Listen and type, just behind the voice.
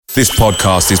This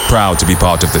podcast is proud to be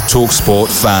part of the TalkSport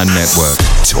Fan Network.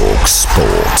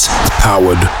 TalkSport.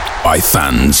 Powered by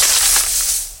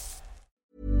fans.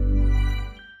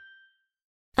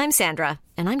 I'm Sandra,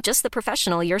 and I'm just the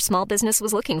professional your small business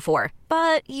was looking for.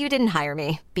 But you didn't hire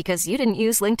me because you didn't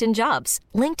use LinkedIn Jobs.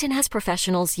 LinkedIn has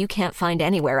professionals you can't find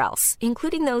anywhere else,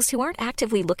 including those who aren't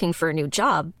actively looking for a new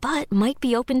job, but might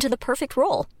be open to the perfect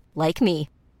role, like me.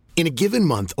 In a given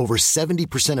month, over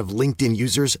 70% of LinkedIn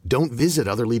users don't visit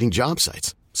other leading job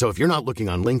sites. So if you're not looking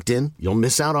on LinkedIn, you'll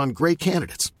miss out on great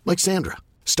candidates like Sandra.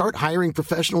 Start hiring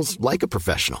professionals like a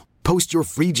professional. Post your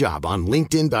free job on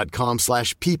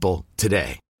linkedin.com/people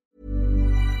today.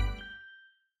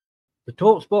 The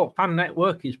TalkSport Fan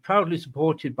Network is proudly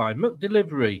supported by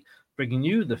McDelivery, bringing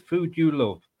you the food you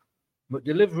love.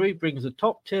 McDelivery brings a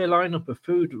top-tier lineup of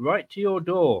food right to your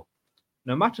door.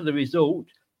 No matter the result,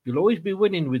 you'll always be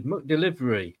winning with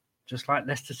McDelivery, just like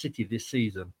Leicester City this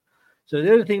season. So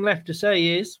the only thing left to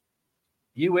say is,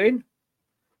 you win.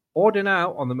 Order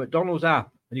now on the McDonald's app,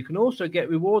 and you can also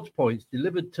get rewards points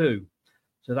delivered too.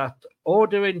 So that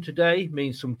ordering today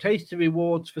means some tasty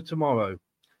rewards for tomorrow.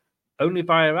 Only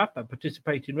via app at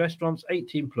participating restaurants,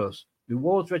 18+.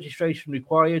 Rewards registration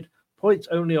required. Points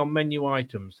only on menu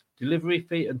items. Delivery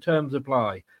fee and terms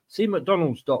apply. See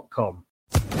mcdonalds.com.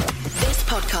 This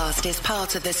podcast is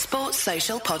part of the Sports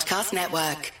Social Podcast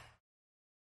Network.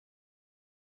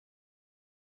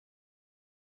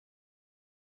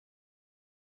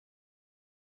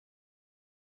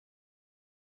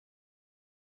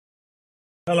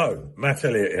 Hello, Matt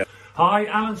Elliott here. Hi,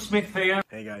 Alan Smith here.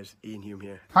 Hey guys, Ian Hume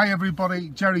here. Hi everybody,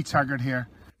 Jerry Taggart here.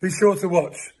 Be sure to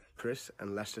watch Chris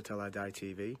and Leicester Till I Die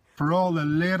TV for all the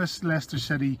latest Leicester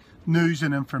City news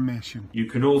and information. You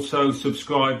can also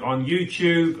subscribe on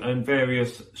YouTube and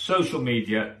various social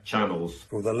media channels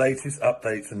for the latest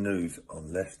updates and news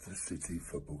on Leicester City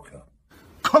Football Club.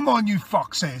 Come on, you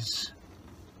foxes!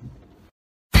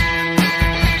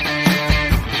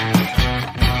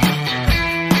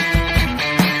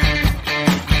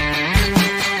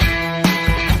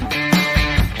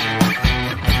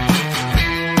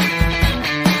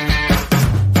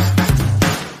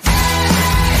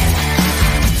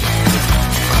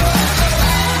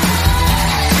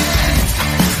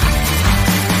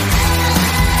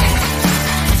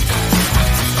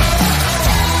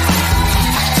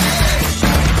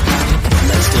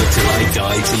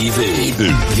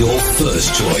 TV, your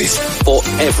first choice for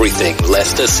everything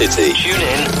Leicester City. Tune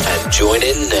in and join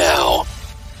in now.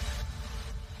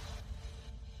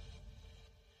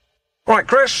 Right,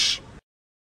 Chris.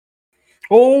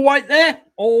 All right there.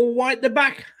 All right the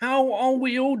back. How are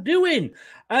we all doing?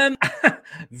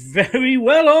 Very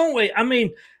well, aren't we? I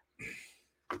mean,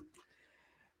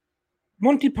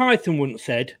 Monty Python once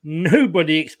said,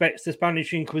 nobody expects the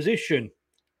Spanish Inquisition.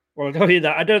 Well, I'll tell you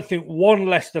that. I don't think one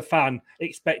Leicester fan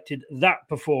expected that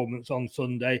performance on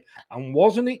Sunday. And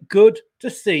wasn't it good to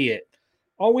see it?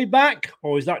 Are we back?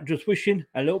 Or is that just wishing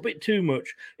a little bit too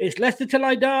much? It's Leicester Till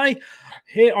I Die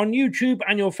here on YouTube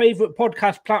and your favourite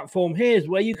podcast platform. Here's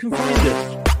where you can find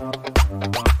us.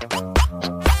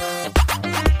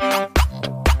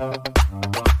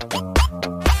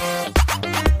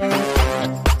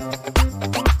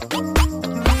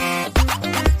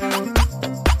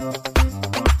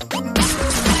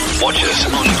 Watch us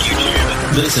on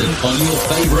YouTube. Listen on your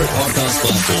favourite podcast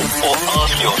platform. Or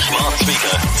ask your smart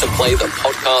speaker to play the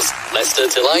podcast Leicester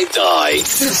Till I Die.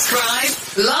 Subscribe,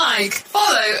 like,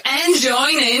 follow, and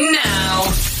join in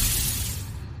now.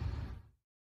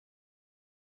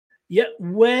 Yeah,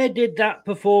 where did that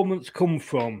performance come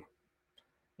from?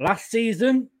 Last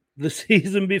season? The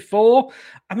season before?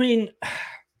 I mean,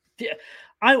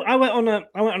 I went on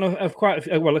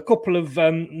a couple of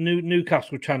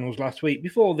Newcastle channels last week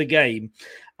before the game,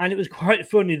 and it was quite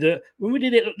funny that when we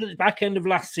did it at the back end of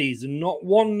last season, not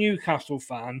one Newcastle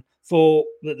fan thought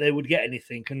that they would get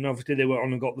anything, and obviously they went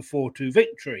on and got the 4-2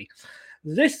 victory.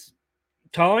 This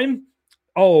time,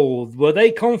 were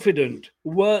they confident?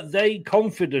 Were they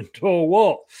confident or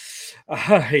what?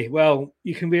 Well,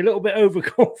 you can be a little bit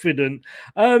overconfident.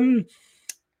 I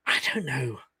don't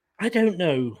know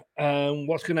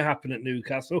what's going to happen at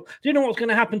Newcastle. Do you know what's going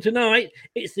to happen tonight?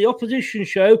 It's the opposition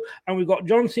show, and we've got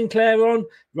John Sinclair on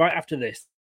right after this.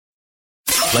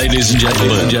 Ladies and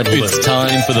gentlemen, it's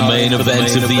time for the main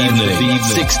event of the evening.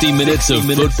 60 minutes of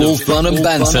football fun and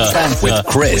banter with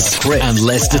Chris and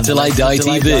Leicester Till I Die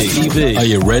TV. Are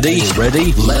you ready?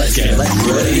 Let's get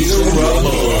ready to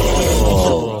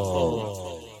rumble.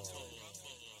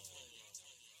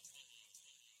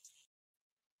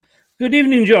 Good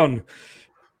evening, John.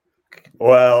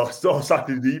 Well, still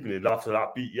Saturday evening after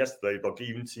that beat yesterday, but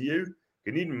even to you,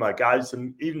 Good evening, my guys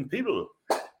and even people.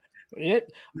 Yeah.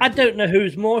 I don't know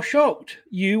who's more shocked,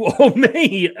 you or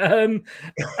me.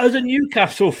 As a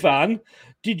Newcastle fan,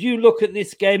 did you look at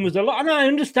this game as a lot? And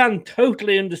I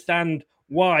totally understand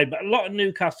why, but a lot of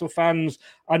Newcastle fans,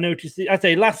 I noticed,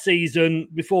 last season,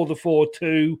 before the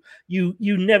 4-2, you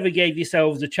never gave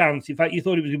yourselves a chance. In fact, you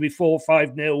thought it was going to be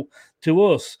 4-5-0 to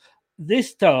us.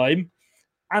 This time,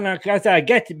 and I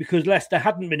get it because Leicester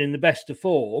hadn't been in the best of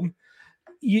form,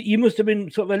 you must have been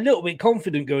sort of a little bit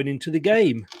confident going into the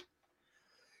game.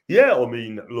 Yeah,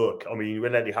 look,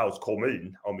 when Eddie Howe's come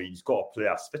in, he's got to play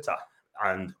as fitter.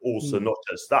 And also not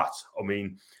just that.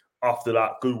 After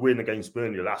that good win against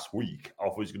Burnley last week, I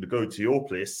was going to go to your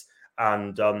place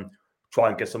and try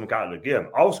and get something out of the game.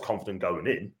 I was confident going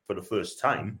in for the first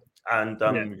time and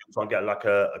try and get like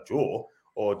a draw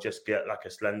or just get like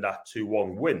a slender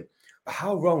 2-1 win. But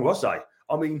how wrong was I?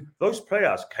 Those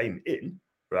players came in,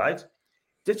 right?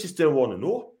 They just didn't want to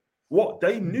know. What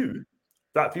they knew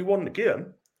that if we won the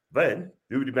game, then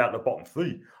we would have been out in the bottom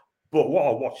 3. But what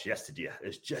I watched yesterday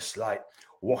is just like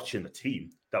watching the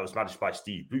team that was managed by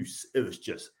Steve Bruce. It was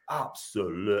just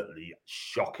absolutely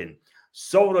shocking.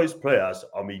 Some of those players,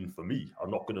 for me, are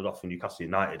not good enough for Newcastle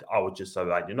United. I would just say,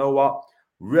 right, you know what?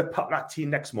 Rip up that team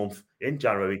next month in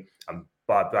January and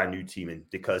buy a brand new team in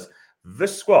because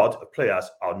this squad of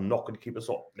players are not going to keep us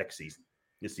up this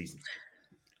season.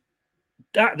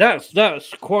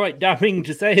 That's quite damning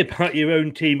to say about your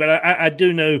own team, but I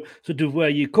do know sort of where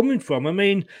you're coming from.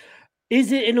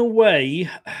 Is it in a way,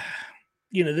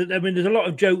 there's a lot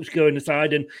of jokes going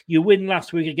aside, and your win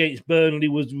last week against Burnley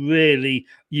was really,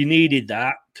 you needed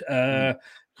that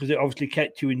because it obviously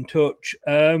kept you in touch.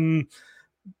 If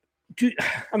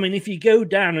you go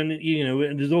down and,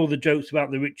 and there's all the jokes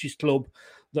about the richest club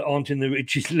that aren't in the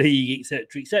richest league,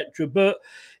 etc., but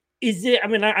is it,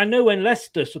 I know when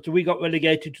Leicester we got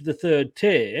relegated to the 3rd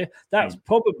tier, that's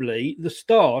probably the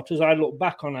start, as I look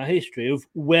back on our history, of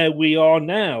where we are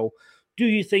now. Do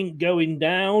you think going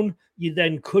down, you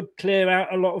then could clear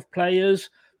out a lot of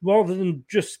players rather than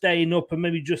just staying up and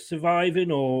maybe just surviving,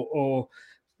 or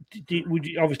would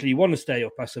you obviously want to stay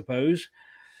up, I suppose?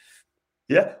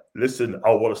 Yeah, listen, I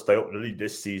want to stay up in the league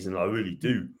this season. I really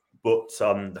do. But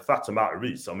the fact of the matter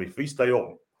is, if we stay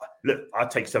up, look, I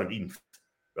take 17th.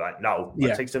 Right now,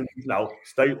 I take 17th now,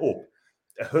 stay up.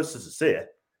 It hurts us to say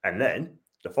it. And then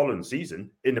the following season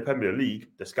in the Premier League,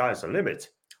 the sky's the limit.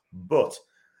 But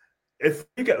if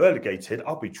we get relegated,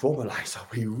 I'll be traumatized. I'll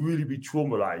really be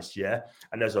traumatized, yeah.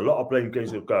 And there's a lot of blame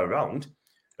games that go around.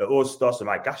 It all starts with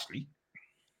Mike Ashley,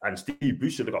 and Steve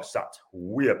Bruce should have got sacked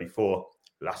way before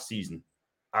last season.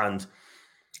 And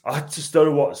I just don't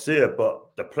know what to say,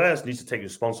 but the players need to take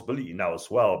responsibility now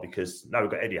as well because now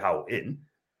we've got Eddie Howe in,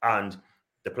 and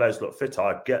the players look fit.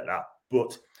 I get that,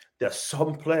 but there's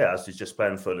some players who's just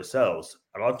playing for themselves,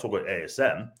 and I'm talking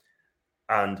ASM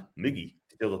and Miggy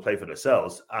to be able to play for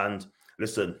themselves. And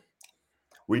listen,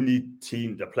 we need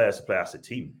the players to play as a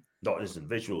team, not as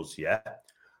individuals. Yeah,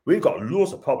 we've got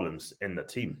loads of problems in the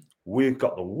team. We've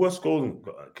got the worst goal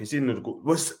conceding.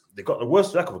 They've got the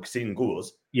worst record for conceding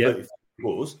goals. Yeah,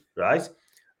 goals, right?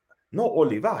 Not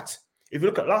only that, if you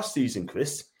look at last season,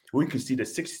 Chris, we conceded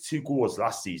 62 goals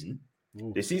last season.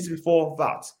 The season before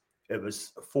that, it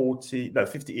was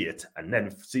 58. And then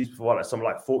the season before that, something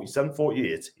like 47,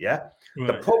 48. Yeah. Right.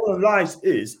 The problem lies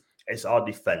is our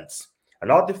defense. And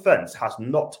our defense has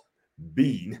not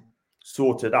been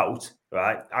sorted out,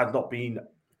 right? Has not been,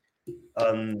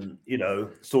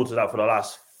 sorted out for the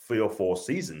last 3 or 4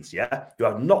 seasons. Yeah. You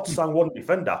have not signed one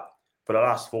defender for the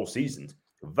last 4 seasons.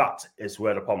 That is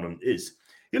where the problem is.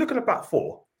 You look at the back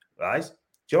 4, right?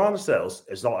 Joanna Sales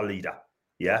is not a leader.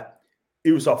 Yeah.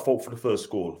 It was our fault for the first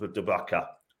goal with Dubravka,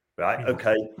 right? Yeah.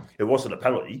 Okay, it wasn't a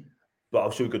penalty, but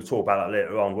I'm sure we're going to talk about that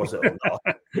later on, was it or not?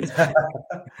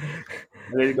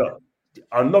 There you go.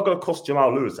 I'm not going to cuss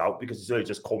Jamal Lewis out because he's only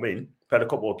just come in, played a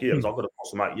couple of games. I'm not going to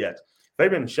cuss him out yet.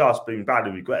 Fabian Schär's been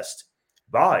badly regressed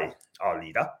by our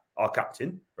leader, our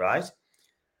captain, right?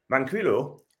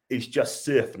 Manquillo is just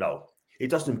safe now. He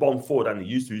doesn't bomb forward and he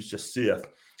used to. He's just safe.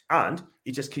 And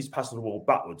he just keeps passing the ball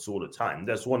backwards all the time.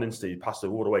 There's one instant he passed it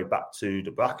all the way back to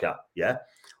Dubravka. Yeah,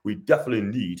 we definitely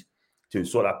need to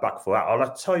sort that back for that.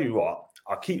 I'll tell you what,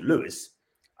 I'll keep Lewis.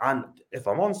 And if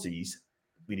I'm on these,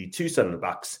 we need 2 centre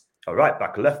backs, a right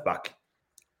back, a left back.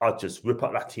 I'll just rip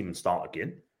up that team and start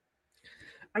again.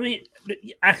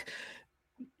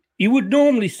 You would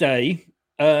normally say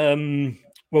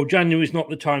well, January's not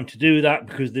the time to do that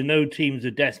because they know teams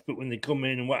are desperate when they come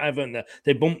in and whatever, and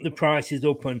they bump the prices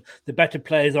up and the better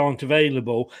players aren't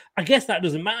available. I guess that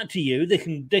doesn't matter to you. They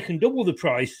can double the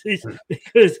prices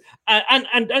because and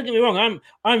don't get me wrong,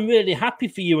 I'm really happy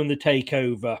for you and the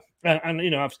takeover. And you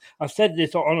know, I've said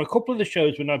this on a couple of the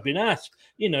shows when I've been asked.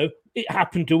 You know, it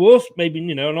happened to us, maybe,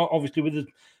 you know, not obviously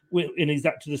in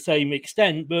exactly the same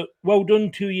extent, but well done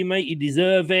to you, mate. You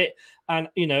deserve it. And,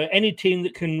 you know, any team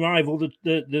that can rival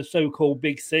the so-called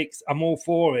Big Six, I'm all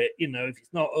for it. You know, if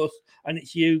it's not us and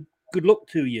it's you, good luck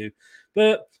to you.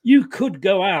 But you could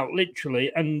go out literally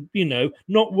and, you know,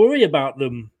 not worry about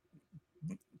them,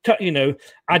 you know,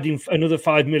 adding another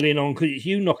 5 million on because it's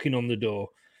you knocking on the door.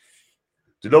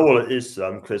 Do you know what it is,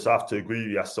 Chris? I have to agree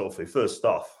with you, Sophie. First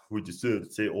off, we deserve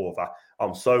to take over.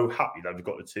 I'm so happy that we've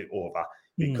got to take over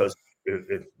because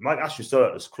if Mike Ashley started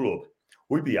at this club,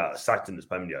 we'd be out of sight in this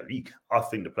Premier League. I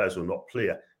think the players will not play.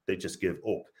 They just give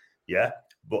up. Yeah?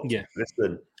 But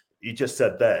listen, you just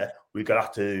said there, we're going to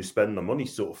have to spend the money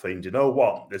sort of thing. Do you know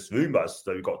what? There's rumours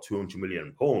that we've got £200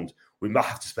 million. We might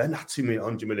have to spend that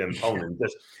 £200 million and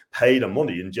just pay the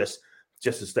money and just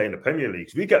to stay in the Premier League.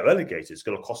 If we get relegated, it's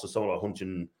going to cost us something like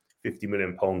 £150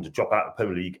 million to drop out of the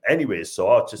Premier League anyway. So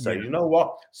I'd just say, you know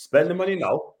what? Spend the money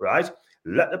now, right?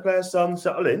 Let the players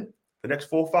settle in for the next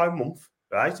 4 or 5 months,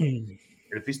 right? And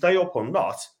if we stay up or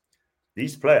not,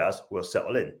 these players will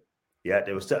settle in. Yeah,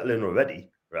 they will settle in already,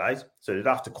 right? So they'd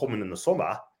have to come in the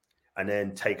summer and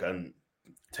then take a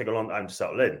long time to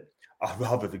settle in. I'd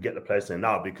rather get the players in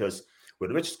now because we're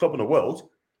the richest club in the world.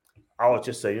 I would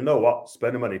just say, you know what,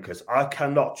 spend the money because I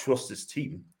cannot trust this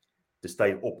team to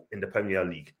stay up in the Premier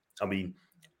League. I mean,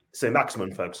 say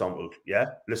Maximin, for example,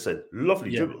 yeah? Listen,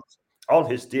 lovely dribbles. On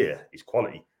his day, he's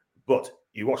quality. But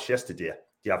you watched yesterday,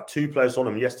 you have 2 players on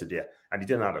him yesterday and he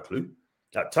didn't have a clue.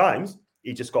 At times,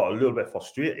 he just got a little bit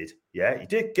frustrated. Yeah, he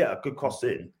did get a good cross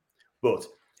in, but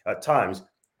at times,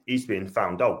 he's been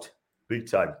found out big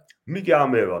time. Miguel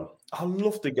Almiron, I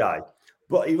love the guy,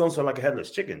 but he runs on like a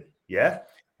headless chicken. Yeah?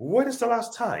 When is the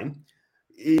last time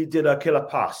he did a killer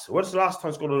pass? When is the last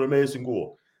time he scored an amazing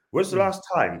goal? When is the last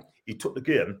time he took the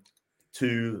game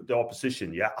to the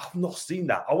opposition? Yeah, I've not seen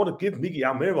that. I want to give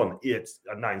Miguel Almiron 8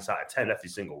 and 9 out of 10 every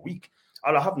single week.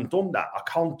 And I haven't done that. I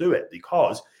can't do it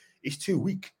because he's too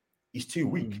weak. He's too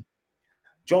weak.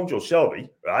 John Joe Shelby,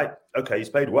 right? Okay, he's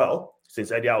played well since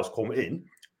Eddie Howe's come in,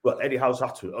 but Eddie Howe's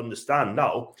had to understand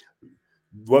now,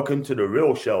 working to the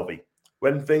real Shelby.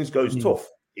 When things goes tough,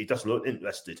 he doesn't look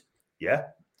interested. Yeah?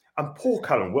 And poor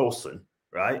Callum Wilson,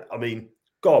 right? I mean,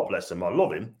 God bless him. I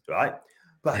love him, right?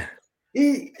 But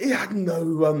he had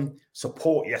no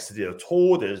support yesterday at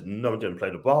all. There's no one didn't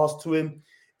play the bars to him.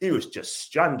 He was just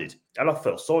stranded. And I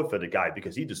felt sorry for the guy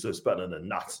because he deserves better than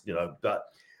that, you know. But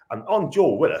and on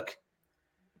Joe Willock,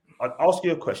 I'd ask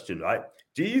you a question, right?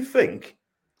 Do you think,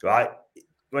 right,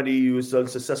 when he was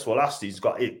unsuccessful last, he's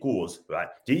got 8 goals, right?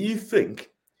 Do you think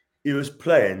he was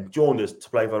playing Jonas to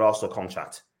play for an Arsenal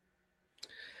contract?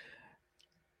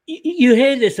 You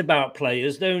hear this about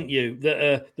players, don't you?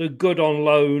 That they're good on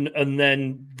loan and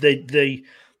then they're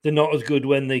not as good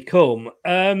when they come.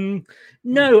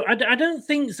 No, I don't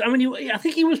think so. I mean, I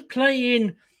think he was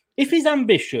playing. If he's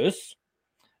ambitious,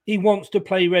 he wants to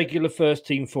play regular first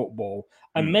team football,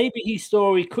 and maybe he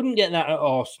saw he couldn't get that at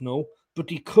Arsenal, but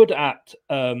he could at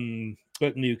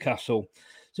Newcastle.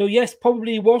 So yes,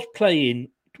 probably he was playing.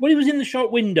 Well, he was in the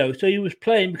shop window, so he was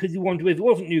playing because he wanted. If it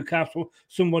wasn't Newcastle,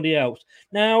 somebody else.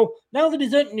 Now that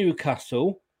he's at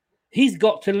Newcastle, he's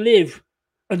got to live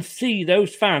and see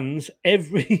those fans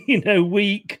every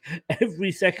week,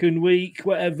 every second week,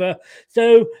 whatever.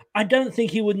 So I don't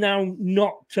think he would now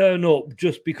not turn up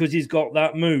just because he's got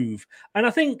that move. And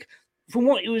I think from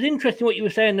what it was interesting, what you were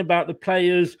saying about the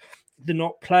players, they're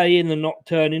not playing, they're not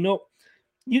turning up.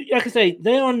 Like I say,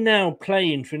 they are now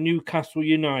playing for Newcastle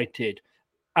United,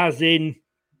 as in,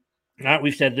 like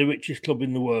we've said, the richest club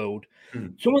in the world.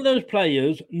 Some of those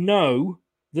players know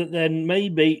that they're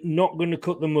maybe not going to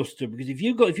cut the mustard, because if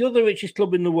you're the richest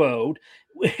club in the world,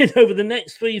 over the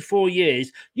next 3-4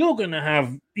 years, you're going to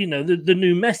have, the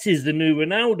new Messis, the new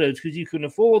Ronaldos, because you can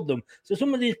afford them. So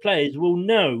some of these players will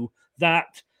know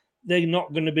that they're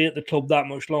not going to be at the club that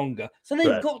much longer. So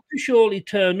they've got to surely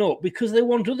turn up because they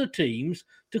want other teams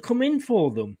to come in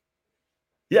for them.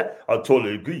 Yeah, I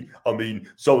totally agree. I mean,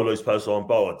 some of those players are on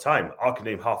borrowed time. I can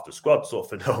name half the squad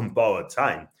sort of on borrowed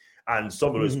time. And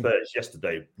some of those players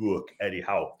yesterday broke Eddie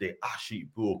Howe. They actually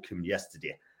broke him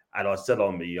yesterday. And I said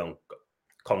on the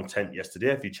content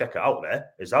yesterday, if you check it out there,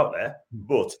 it's out there.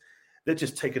 But they're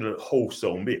just taking a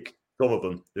wholesale mick. Some of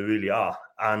them, they really are.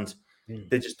 And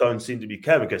they just don't seem to be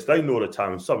caring because they know the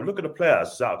time. So look at the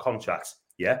players who's out of contract.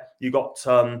 Yeah, you got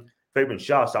Fabian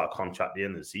Schär's out of contract at the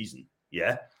end of the season.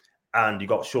 Yeah, and you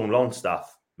got Sean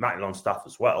Longstaff, Matt Longstaff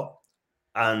as well,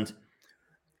 and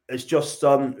it's just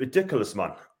ridiculous,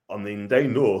 man. I mean, they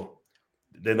know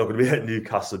they're not going to be at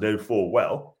Newcastle. They know full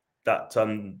well that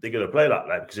they're going to play that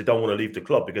way because they don't want to leave the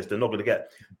club because they're not going to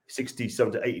get 60,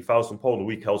 70, 80,000 pounds a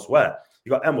week elsewhere. You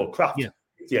got Emil Kraft,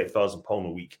 58,000 pounds a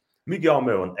week. Miguel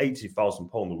Almiron, 80,000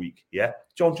 pounds a week. Yeah,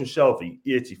 Jonathan Shelvey,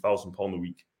 80,000 pounds a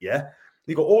week. Yeah,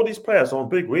 you got all these players on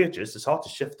big wages. It's hard to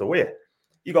shift away.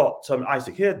 You got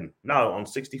Isaac Hayden now on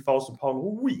 60,000 pounds a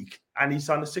week, and he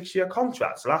signed a 6-year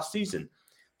contract last season.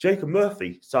 Jacob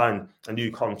Murphy signed a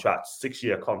new contract,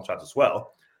 6-year contract as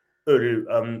well,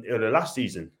 earlier last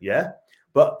season, yeah?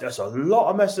 But there's a lot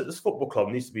of mess at this football club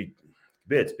needs to be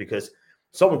bid because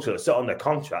someone's going to sit on their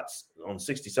contracts on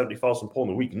 60, 70,000 pounds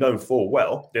a week, knowing full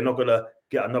well they're not going to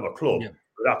get another club with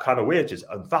that kind of wages.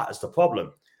 And that is the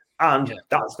problem. And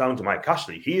that's down to Mike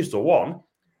Ashley. He is the one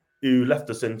who left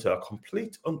us into a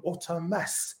complete and utter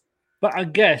mess. But I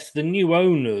guess the new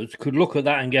owners could look at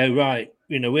that and go, right,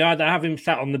 you know, we either have him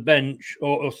sat on the bench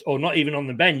or not even on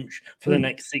the bench for the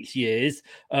next 6 years,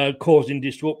 causing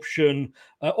disruption,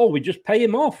 or we just pay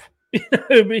him off. You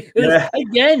know, because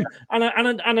again,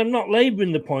 and I'm not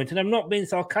labouring the point, and I'm not being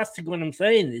sarcastic when I'm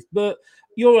saying this, but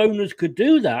your owners could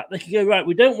do that. They could go, right,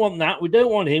 we don't want that, we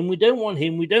don't want him, we don't want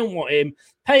him, we don't want him,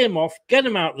 pay him off, get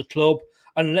him out of the club,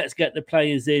 and let's get the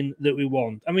players in that we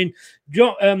want. I mean,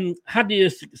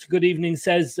 Hadius, good evening,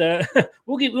 says,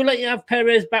 we'll let you have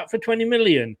Perez back for 20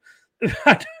 million.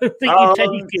 I don't think you take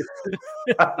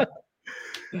it.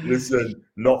 Listen,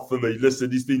 not for me.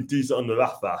 Listen, he's been decent on the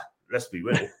Rafa. Let's be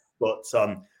real. But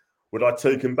would I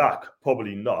take him back?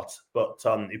 Probably not. But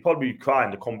he'd probably be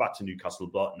crying to come back to Newcastle,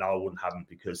 but no, I wouldn't have him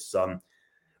because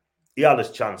he had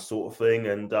his chance sort of thing.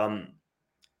 And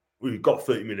we've got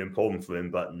 30 million pounds for him,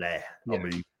 but I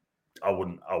mean, I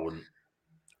wouldn't.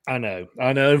 I know.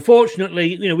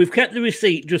 Unfortunately, you know, we've kept the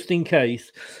receipt just in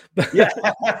case. But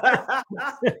I've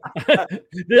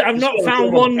not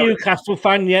found one Newcastle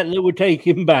fan yet that would take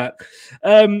him back.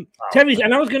 Terry,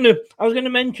 and I was going to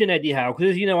mention Eddie Howe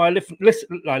because, you know, I live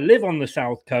on the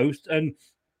South Coast, and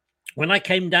when I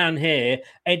came down here,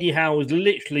 Eddie Howe was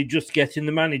literally just getting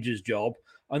the manager's job.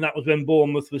 And that was when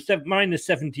Bournemouth was minus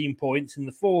 17 points in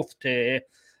the 4th tier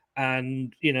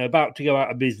and, you know, about to go out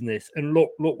of business. And look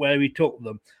where he took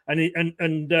them.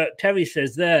 And Terry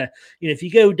says there, you know, if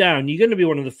you go down, you're going to be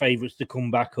one of the favourites to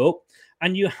come back up.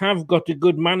 And you have got a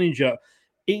good manager.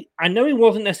 I know he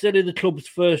wasn't necessarily the club's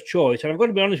first choice. And I've got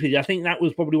to be honest with you, I think that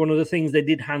was probably one of the things they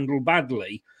did handle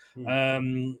badly,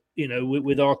 you know,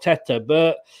 with Arteta.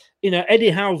 But you know, Eddie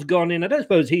Howe's gone in. I don't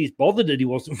suppose he's bothered that he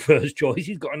wasn't first choice.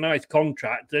 He's got a nice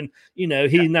contract, and you know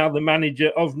he's now the manager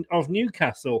of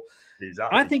Newcastle.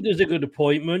 Exactly. I think it was a good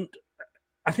appointment.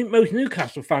 I think most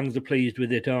Newcastle fans are pleased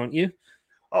with it, aren't you?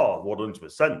 Oh,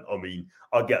 100%. I mean,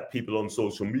 I get people on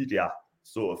social media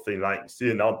sort of thing like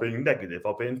saying I'm being negative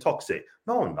or being toxic.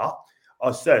 No, I'm not.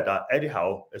 I said that Eddie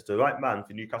Howe is the right man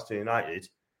for Newcastle United,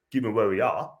 given where we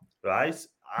are, right?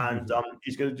 And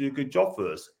he's going to do a good job for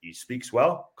us. He speaks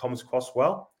well, comes across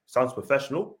well, sounds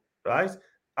professional, right?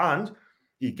 And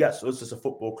he gets us as a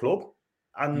football club.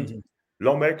 And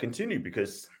long may it continue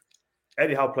because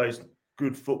Eddie Howe plays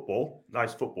good football,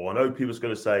 nice football. I know people's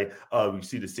going to say, oh, we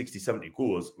see the 60, 70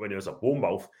 goals when he was at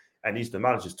Bournemouth and he's the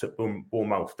manager took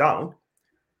Bournemouth down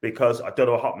because I don't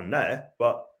know what happened there,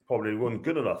 but probably wasn't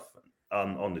good enough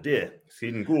on the day.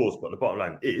 Seeing goals, but the bottom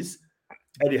line is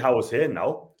Eddie Howe is here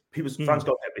now. People's fans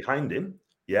got to get behind him.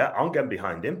 Yeah, I'm getting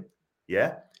behind him.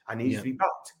 Yeah, and he needs to be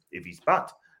backed. If he's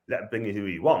backed, let him bring in who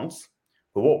he wants.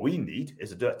 But what we need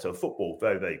is a director of football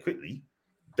very, very quickly.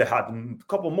 They had a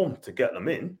couple of months to get them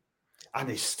in, and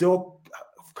they still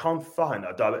can't find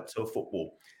a director of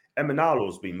football.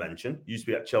 Emanalo's been mentioned, used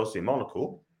to be at Chelsea and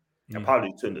Monaco.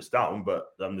 Apparently turned us down, but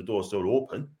the door's still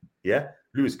open. Yeah,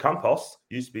 Luis Campos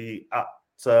used to be at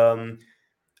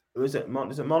is it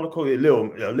Monaco?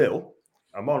 Lille.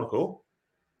 At Monaco,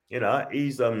 you know,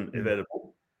 he's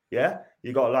available. Yeah,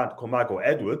 you got a lad called Michael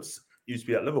Edwards, used to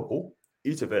be at Liverpool.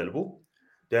 He's available.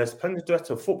 There's plenty of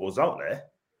director of footballs out there,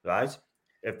 right?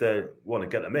 If they want to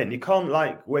get them in, you can't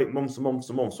wait months and months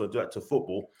and months for a director of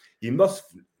football. You must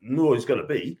know who he's going to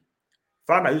be,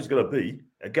 find out who's going to be,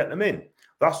 and get them in.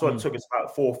 That's why it took us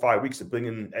about 4 or 5 weeks to bring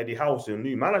in Eddie Howe to a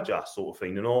new manager, sort of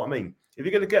thing. You know what I mean? If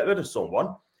you're going to get rid of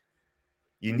someone,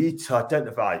 you need to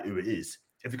identify who it is.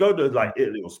 If you go to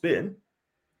Italy or Spain,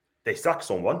 they sack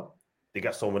someone, they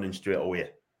get someone in straight away.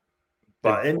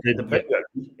 But in the Premier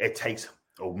League, it takes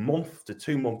a month to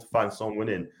 2 months to find someone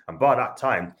in. And by that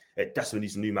time, it desperately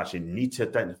needs a new match. You need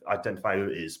to identify who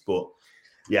it is. But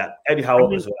Yeah, Eddie Howe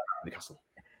was at Newcastle.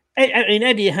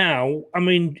 Eddie Howe,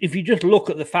 if you just look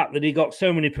at the fact that he got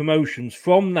so many promotions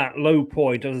from that low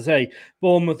point, as I say,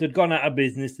 Bournemouth had gone out of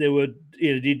business. They were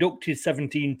deducted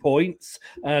 17 points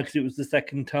because it was the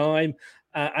second time,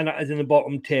 and that is in the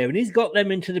bottom tier. And he's got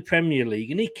them into the Premier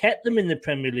League, and he kept them in the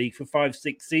Premier League for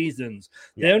 5-6 seasons.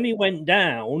 Yeah. They only went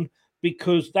down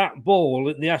because that ball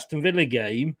at the Aston Villa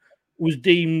game was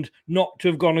deemed not to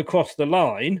have gone across the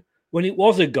line when it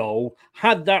was a goal.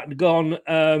 Had that gone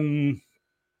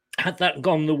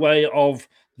the way of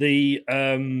the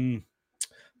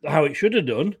how it should have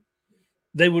done,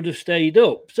 they would have stayed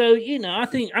up. So I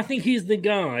think he's the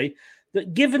guy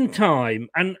that, given time,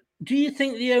 and do you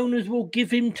think the owners will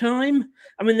give him time?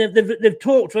 They've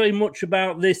talked very much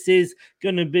about this is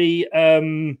going to be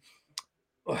a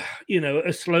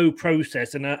slow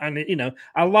process, and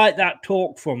I like that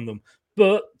talk from them.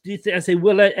 But do you think,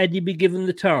 will Eddie be given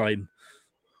the time?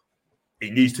 He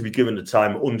needs to be given the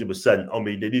time,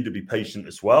 100%. They need to be patient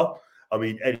as well.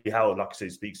 Eddie Howe, like I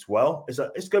said, speaks well. It's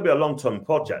going to be a long-term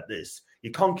project, this. You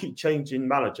can't keep changing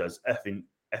managers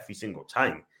every single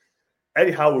time.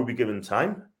 Eddie Howe will be given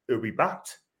time. He'll be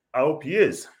backed. I hope he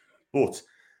is. But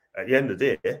at the end of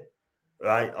the day,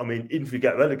 right, even if we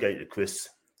get relegated, Chris,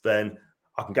 then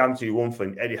I can guarantee you one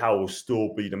thing, Eddie Howe will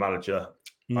still be the manager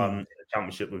in the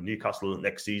Championship with Newcastle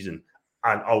next season.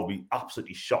 And I'll be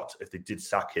absolutely shocked if they did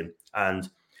sack him. And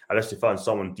unless they find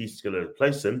someone decent to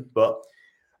replace him. But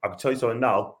I can tell you something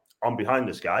now. I'm behind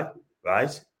this guy,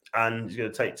 right? And it's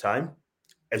going to take time.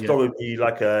 It's going to be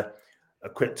like a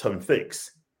quick turn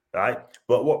fix, right?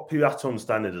 But what people have to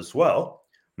understand is as well,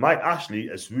 Mike Ashley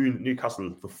has ruined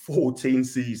Newcastle for 14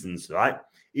 seasons, right?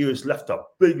 He was left a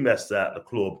big mess there at the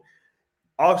club.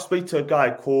 I speak to a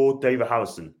guy called David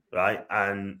Harrison, right?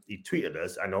 And he tweeted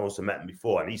us, and I also met him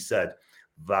before, and he said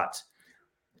that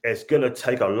it's going to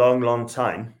take a long, long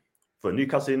time for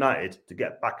Newcastle United to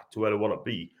get back to where they want to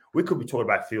be. We could be talking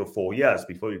about 3 or 4 years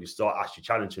before we can start actually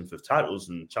challenging for titles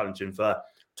and challenging for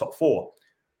top 4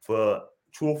 for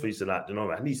trophies and that.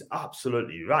 And he's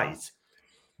absolutely right.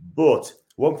 But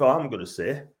one thing I'm going to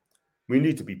say, we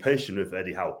need to be patient with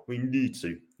Eddie Howe. We need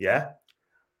to, yeah?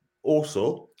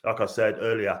 Also, like I said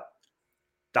earlier,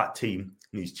 that team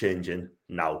needs changing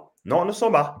now. Not in the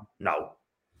summer, now.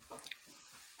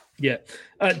 Yeah.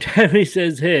 Terry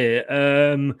says here,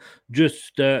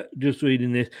 just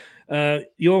reading this,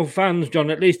 your fans, John,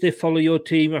 at least they follow your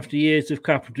team after years of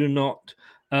capital, not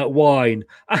wine.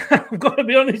 I've got to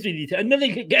be honest with you,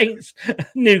 nothing against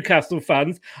Newcastle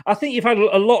fans. I think you've had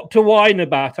a lot to whine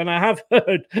about, and I have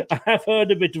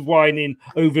heard a bit of whining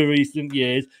over recent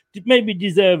years, maybe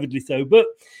deservedly so. But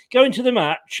going to the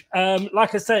match,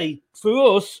 like I say,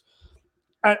 for us,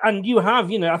 and you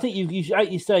have, I think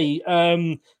you say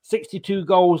 62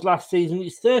 goals last season.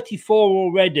 It's 34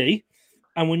 already,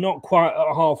 and we're not quite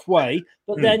at halfway.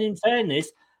 But then, in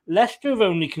fairness, Leicester have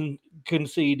only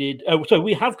conceded. So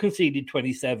we have conceded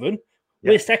 27.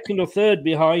 We're second or third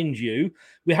behind you.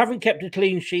 We haven't kept a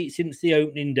clean sheet since the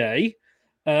opening day.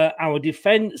 Our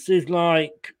defence is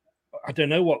like, I don't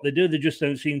know what they do. They just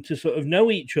don't seem to sort of know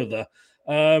each other.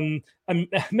 And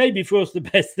maybe for us, the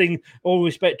best thing, all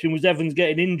respecting, was Evans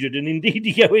getting injured and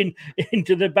indeed going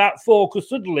into the back four, because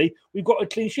suddenly we've got a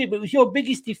clean sheet. But it was your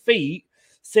biggest defeat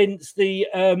since the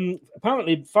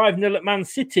apparently 5-0 at Man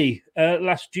City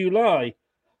last July.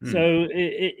 So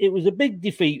it was a big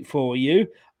defeat for you.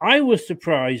 I was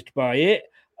surprised by it.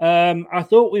 I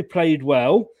thought we played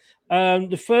well.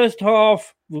 The first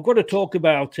half, we've got to talk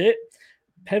about it.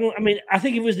 I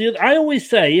think it was the other. I always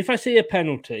say, if I see a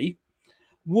penalty,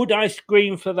 would I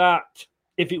scream for that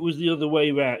if it was the other way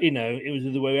around? It was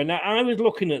the other way around. Now, I was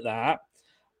looking at that.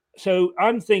 So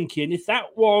I'm thinking, if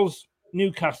that was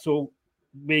Newcastle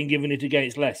being given it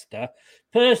against Leicester,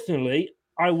 personally,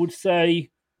 I would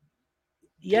say,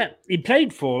 yeah, he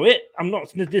played for it. I'm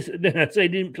not going to say he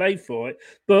didn't play for it,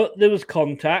 but there was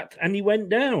contact and he went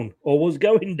down or was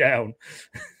going down.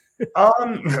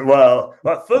 Well,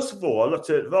 first of all, when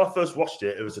I first watched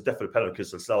it, it was a definite penalty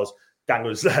because Lascelles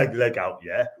dangled his leg out,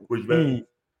 which made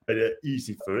it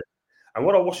easy for it. And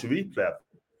when I watched the replay of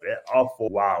it, I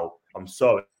thought, wow, I'm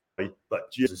sorry, but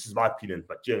this is my opinion,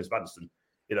 but James Maddison,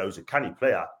 is a canny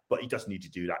player, but he doesn't need to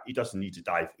do that. He doesn't need to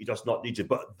dive. He does not need to.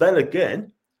 But then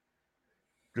again,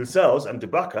 Lascelles and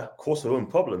Dubaka caused their own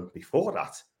problem before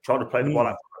that, trying to play the ball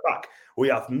out from the back. We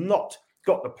have not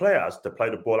got the players to play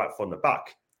the ball out from the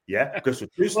back. Yeah, because we're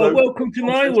too slow. Well, welcome to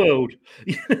my world.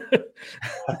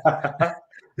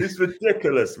 It's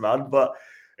ridiculous, man. But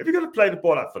if you're going to play the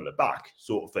ball out from the back,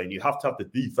 sort of thing, you have to have the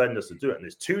defenders to do it. And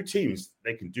there's two teams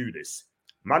they can do this: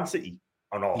 Man City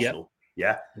and Arsenal.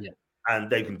 Yeah. and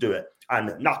they can do it.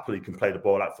 And Napoli can play the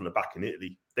ball out from the back in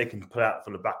Italy. They can play out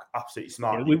from the back absolutely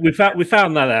smartly. We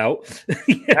found that out.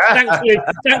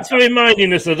 Thanks for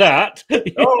reminding us of that. But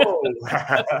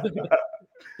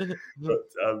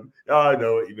I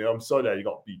know what you mean. I'm sorry that you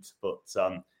got beat, but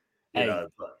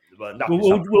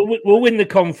we'll win the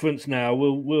conference now.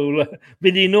 We'll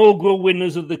be the inaugural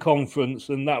winners of the conference,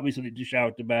 and that'll be something to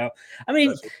shout about. I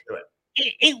mean,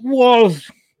 it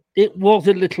was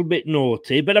a little bit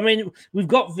naughty, but I mean, we've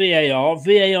got VAR.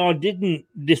 VAR didn't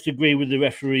disagree with the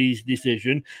referee's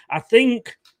decision. I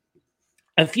think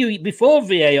before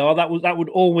VAR, that would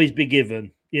always be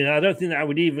given. I don't think that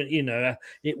would even,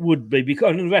 it would be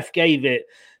because the ref gave it.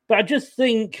 But I just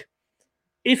think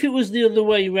if it was the other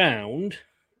way round,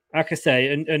 like I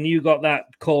say, and you got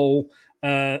that call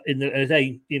let's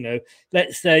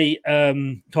say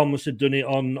Thomas had done it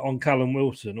on Callum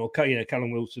Wilson, or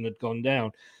Callum Wilson had gone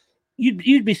down,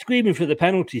 you'd be screaming for the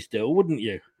penalty still, wouldn't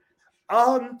you?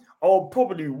 I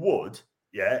probably would,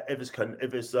 yeah. If it's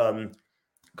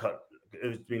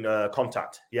been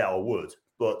contact, yeah, I would.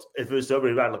 But if it was the other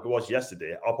way around like it was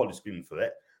yesterday, I'll probably scream for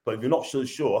it. But if you're not so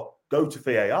sure, go to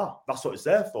VAR. That's what it's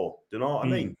there for. Do you know what I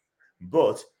mean?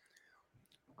 But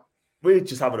we're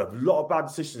just having a lot of bad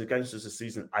decisions against us this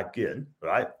season again,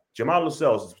 right? Jamal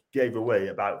Lascelles gave away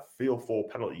about 3 or 4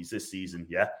 penalties this season,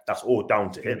 yeah? That's all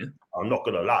down to him. I'm not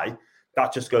going to lie.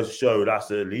 That just goes to show that's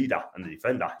the leader and the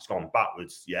defender. It's gone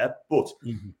backwards, yeah? But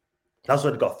that's why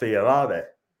they've got VAR there,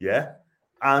 yeah?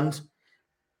 And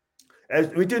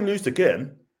we didn't lose the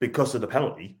game because of the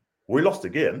penalty. We lost the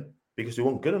game because we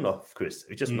weren't good enough, Chris.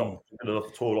 We're just not good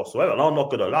enough at all whatsoever. And I'm not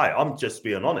going to lie. I'm just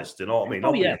being honest. You know what I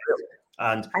mean?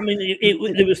 And I mean,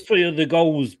 there was 3 other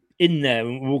goals in there,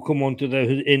 and we'll come on to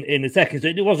those in a second. So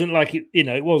it wasn't like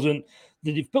it wasn't.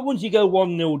 But once you go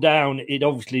 1-0 down, it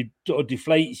obviously sort of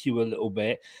deflates you a little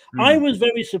bit. I was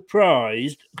very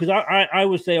surprised because I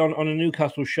was there on a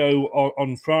Newcastle show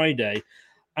on Friday,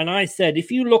 and I said, if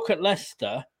you look at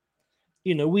Leicester,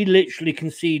 we literally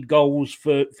concede goals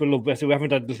for love. We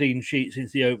haven't had the clean sheet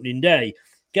since the opening day.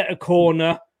 Get a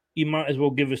corner, you might as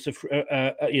well give us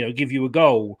give you a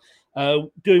goal.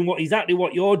 Doing exactly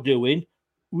what you're doing,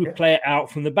 we play it out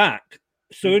from the back.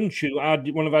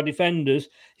 Söyüncü, one of our defenders,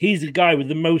 he's the guy with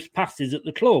the most passes at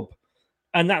the club,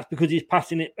 and that's because he's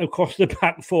passing it across the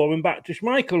back 4 and back to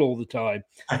Schmeichel all the time.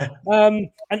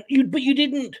 But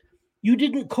you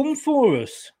didn't come for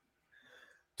us.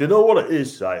 Do you know what it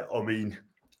is, right? I mean,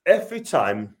 every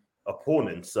time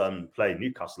opponents play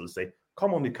Newcastle, they say,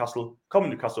 come on, Newcastle,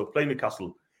 play Newcastle.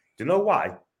 Do you know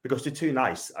why? Because they're too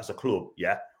nice as a club,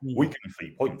 yeah? We get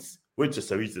 3 points. We're just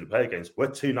so easy to play against.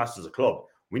 We're too nice as a club.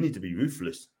 We need to be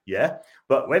ruthless, yeah?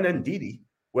 But when Ndidi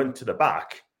went to the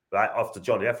back, right, after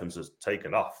Johnny Evans was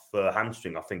taken off for a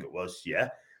hamstring, I think it was, yeah?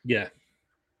 Yeah.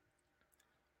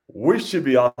 We should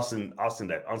be answering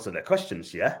their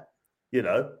questions, yeah?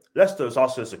 Leicester's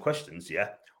asked us the questions,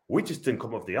 yeah? We just didn't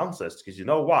come up with the answers because you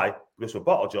know why? Because we're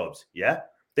bottle jobs, yeah?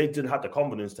 They didn't have the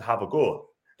confidence to have a go.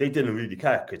 They didn't really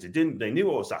care because they knew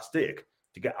it was at stake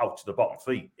to get out to the bottom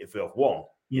 3 if we have won,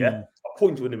 yeah? A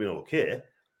point would have been okay,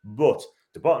 but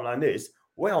the bottom line is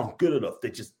we aren't good enough. They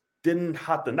just didn't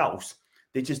have the nous.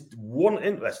 They just weren't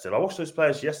interested. I watched those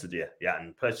players yesterday, yeah,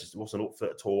 and players just wasn't up for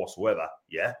it at all whatsoever,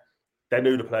 yeah? They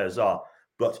knew the players are,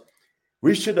 but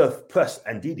we should have pressed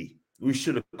Ndidi. We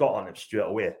should have got on him straight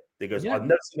away because I've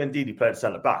never seen Ndidi play the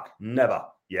centre back. Never.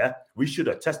 Yeah, we should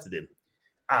have tested him.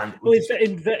 And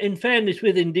in fairness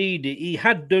with Ndidi, he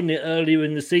had done it earlier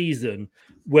in the season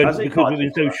because we've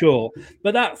been so short.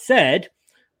 But that said,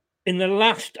 in the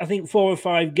last, I think 4 or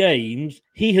 5 games,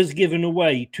 he has given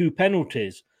away 2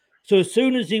 penalties. So as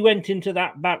soon as he went into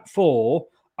that back 4,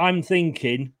 I'm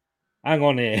thinking, hang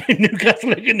on here,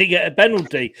 Newcastle are going to get a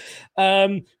penalty.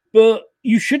 But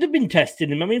you should have been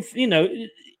testing him. I mean,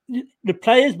 the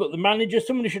players, but the manager,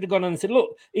 somebody should have gone on and said,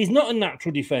 look, he's not a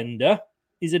natural defender.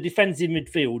 He's a defensive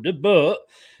midfielder, but,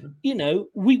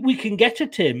 we can get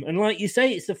at him. And like you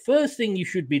say, it's the first thing you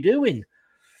should be doing.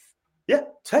 Yeah,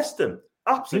 test him.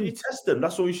 Absolutely test him.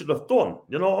 That's what we should have done.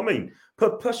 You know what I mean?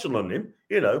 Put pressure on him,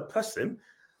 press him.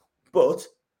 But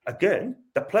again,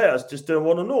 the players just don't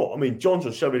want to know. I mean,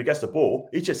 Johnson showed me he gets the ball.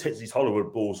 He just hits these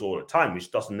Hollywood balls all the time, which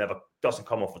doesn't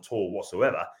come off at all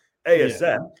whatsoever.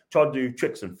 ASM tried to do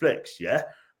tricks and flicks, yeah.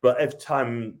 But every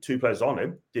time 2 players on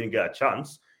him, didn't get a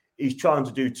chance. He's trying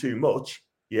to do too much,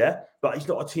 yeah. But he's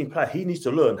not a team player. He needs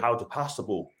to learn how to pass the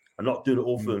ball and not do it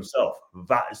all for himself.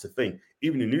 That is the thing.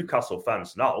 Even the Newcastle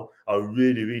fans now are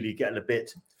really, really getting a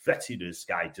bit fretty to this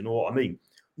guy. Do you know what I mean?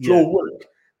 Joe Willock,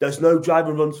 there's no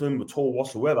driving runs from him at all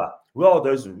whatsoever. Well,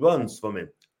 there's runs from him.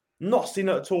 Not seen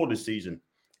it at all this season.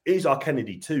 He's our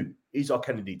Kennedy too. He's our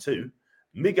Kennedy too.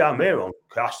 Miguel Almiron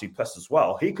can actually press as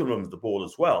well. He can run with the ball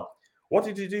as well. What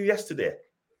did he do yesterday?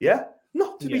 Yeah,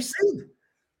 not to be seen.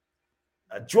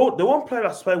 The one player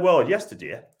that played well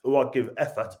yesterday, who I'd give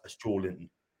effort, is Joe Linton.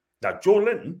 Now, Joe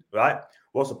Linton, right,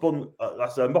 was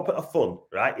that's a muppet of fun,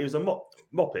 right? He was a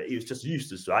muppet. He was just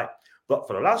useless, right? But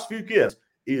for the last few games,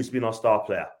 he has been our star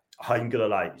player. I'm going to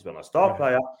lie. He's been our star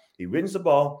player. He wins the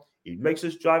ball. He makes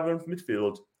his drive run from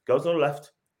midfield, goes on the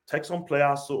left, takes on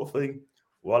players, sort of thing,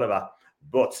 whatever.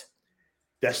 But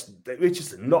we're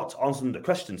just not answering the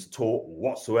questions at all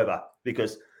whatsoever.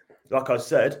 Because, like I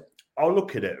said, I'll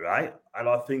look at it, right? And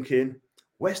I'm thinking,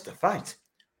 where's the fight?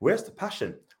 Where's the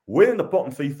passion? We're in the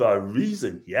bottom three for a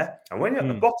reason, yeah? And when you're at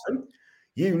the bottom,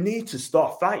 you need to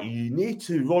start fighting. You need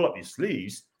to roll up your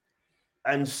sleeves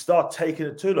and start taking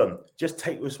it to them. Just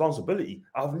take responsibility.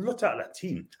 I've looked at that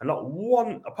team, and not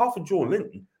one, apart from Joe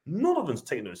Linton, none of them's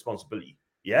taking the responsibility.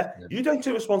 Yeah? You don't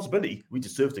take responsibility, we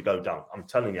deserve to go down. I'm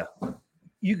telling you.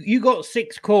 You got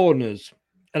 6 corners.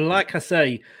 And like I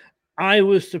say, I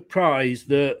was surprised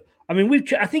that, I mean,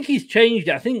 I think he's changed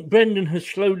it. I think Brendan has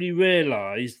slowly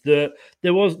realised that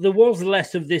there was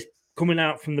less of this coming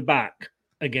out from the back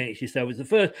against yourself. It's the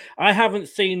first. I haven't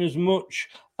seen as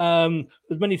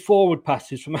many forward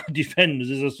passes from our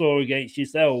defenders as I saw against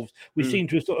yourselves. We seem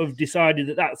to have sort of decided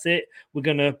that that's it. We're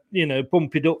going to,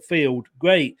 bump it upfield.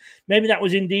 Great. Maybe that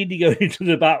was Ndidi going into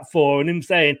the back 4 and him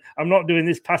saying, I'm not doing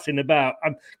this passing about.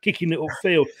 I'm kicking it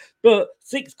upfield. But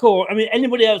 6 corners, I mean,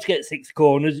 anybody else gets 6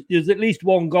 corners, there's at least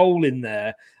 1 goal in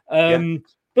there.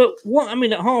 But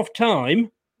at half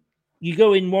time, you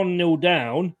go in 1-0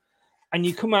 down and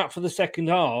you come out for the second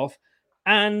half,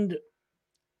 and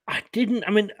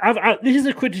this is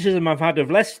a criticism I've had of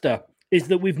Leicester, is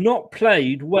that we've not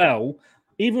played well.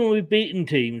 Even when we've beaten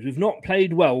teams, we've not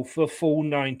played well for full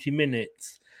 90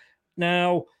 minutes.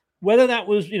 Now, whether that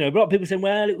was, a lot of people saying,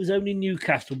 well, it was only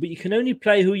Newcastle, but you can only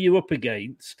play who you're up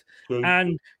against. True.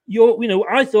 And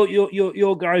I thought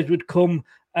your guys would come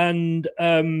and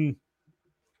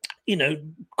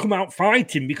come out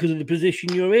fighting because of the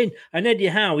position you're in. And Eddie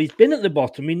Howe, he's been at the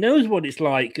bottom. He knows what it's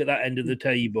like at that end of the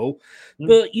table.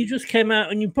 But you just came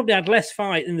out and you probably had less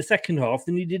fight in the second half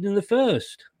than you did in the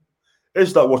first.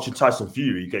 It's like watching Tyson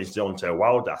Fury against Deontay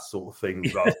Wilder sort of thing.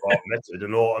 You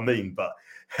know what I mean? But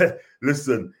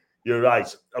listen, you're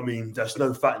right. I mean, there's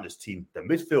no fat in this team. The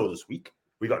midfield is weak.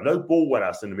 We got no ball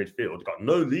winners in the midfield. We got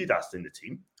no leaders in the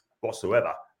team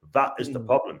whatsoever. That is the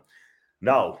problem.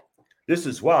 Now, this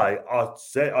is why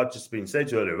I've just been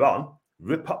said earlier on,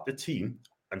 rip up the team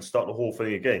and start the whole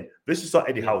thing again. This is not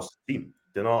Eddie Howe's team.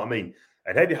 Do you know what I mean?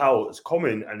 And Eddie Howe has come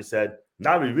in and he said,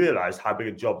 now we realise how big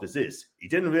a job this is. He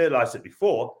didn't realise it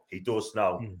before. He does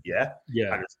now. Yeah.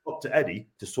 And it's up to Eddie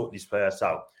to sort these players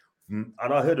out. And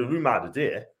I heard a rumour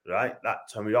today, right, that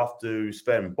we have to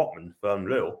spare Botman from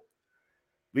Lille.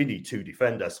 We need 2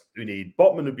 defenders. We need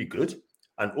Botman to be good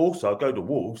and also go to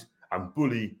Wolves and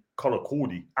bully Conor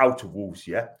Cody out of Wolves,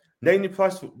 yeah? Name the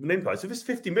price. If it's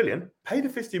 50 million, pay the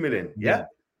 50 million, yeah?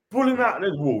 Pull him out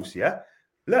of the Wolves, yeah?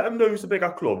 Let them know it's a bigger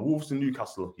club, Wolves and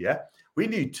Newcastle, yeah? We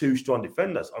need 2 strong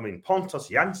defenders. I mean, Pontus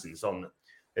Jansson's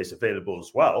is available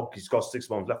as well. He's got 6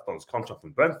 months left on his contract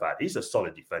from Brentford. He's a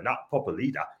solid defender, proper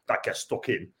leader that gets stuck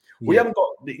in. You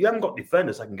haven't got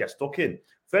defenders that can get stuck in.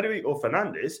 Federico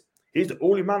Fernandes, he's the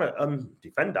only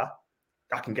defender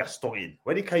that can get stuck in.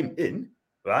 When he came in,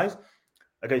 right,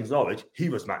 against Norwich, he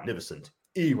was magnificent.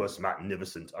 He was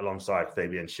magnificent alongside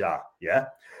Fabian Schär, yeah?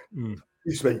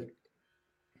 Excuse me.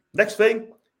 Next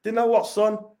thing, do you know what,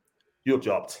 son? You're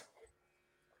dropped.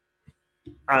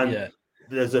 And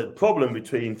there's a problem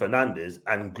between Fernandes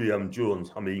and Graham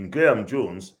Jones. I mean, Graham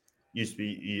Jones used to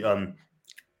be,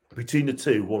 between the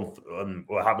two,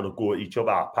 were having a go at each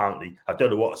other, apparently. I don't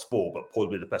know what it's for, but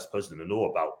probably the best person to know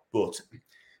about. But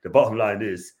the bottom line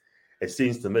is, it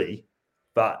seems to me,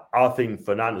 but I think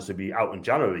Fernandes will be out in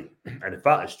January. And if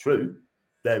that is true,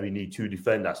 then we need 2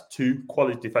 defenders. 2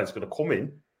 quality defenders going to come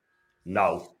in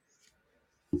now.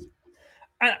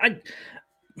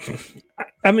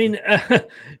 I mean,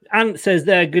 Ant says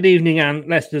there, good evening, Ant,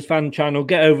 Leicester's fan channel.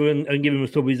 Get over and give him a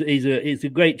sub. It's a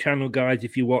great channel, guys,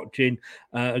 if you're watching.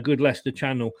 A good Leicester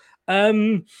channel.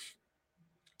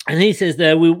 And he says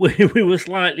there, we were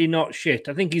slightly not shit.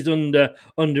 I think he's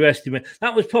underestimated.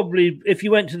 That was probably, if you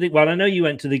went to I know you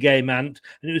went to the game, Ant,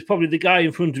 and it was probably the guy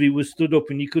in front of you was stood up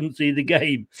and you couldn't see the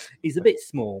game. He's a bit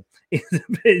small. He's a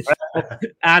bit small.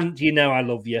 Ant, I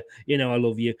love you. I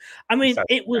love you. I mean,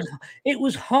 it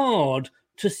was hard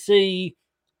to see.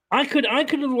 I could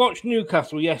have watched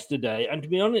Newcastle yesterday, and to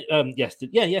be honest,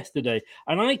 yesterday,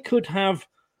 and I could have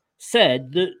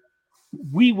said that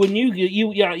we were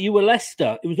you were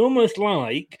Leicester. It was almost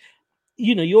like,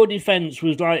 your defence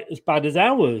was like as bad as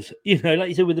ours, like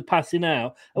you said, with the passing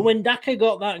out. And when Daka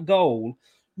got that goal,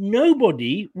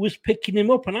 nobody was picking him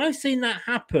up. And I've seen that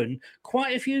happen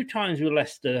quite a few times with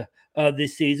Leicester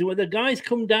this season, where the guys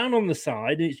come down on the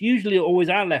side, and it's usually always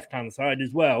our left-hand side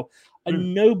as well,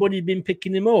 and nobody's been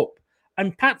picking him up.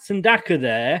 And Patson Daka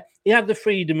there, he had the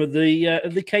freedom of the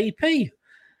KP.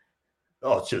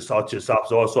 I just saw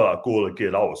that goal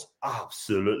again. I was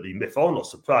absolutely miffed. I'm not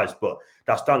surprised, but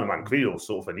that's down to Manquillo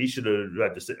sort of thing. He should have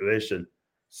read the situation.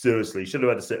 Seriously, should have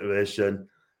read the situation.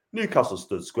 Newcastle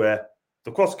stood square.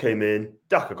 The cross came in.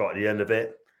 Daka got at the end of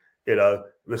it.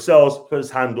 Lascelles put his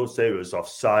hand up, say it was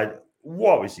offside.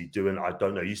 What was he doing? I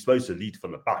don't know. He's supposed to lead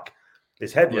from the back.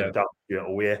 His head went down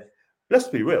away. Let's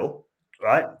be real,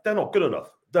 right? They're not good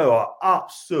enough. They are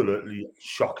absolutely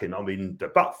shocking. I mean, the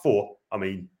back four,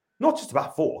 not just the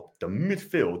back four, the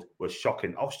midfield was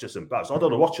shocking. I was just embarrassed. I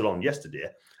done a watch along yesterday.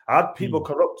 I had people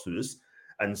come up to us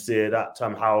and say that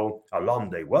how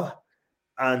alarmed they were.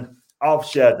 And I've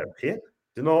shared their pain.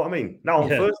 Do you know what I mean? Now on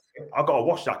Thursday, I've got to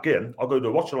watch that game. I'll go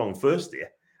to watch along Thursday,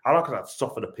 and I could have to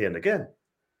suffer the pain again.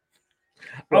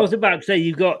 I was about to say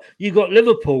you got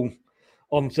Liverpool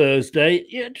on Thursday.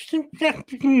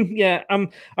 I'm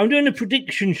doing a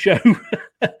prediction show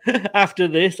after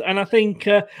this, and I think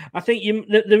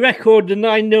the record, the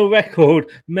 9-0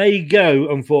 record, may go,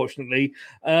 unfortunately.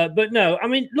 But no,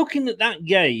 looking at that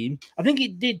game, I think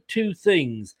it did two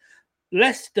things.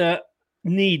 Leicester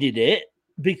needed it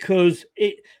because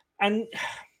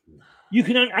you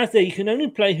can only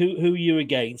play who you're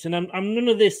against, and I'm none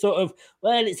of this sort of,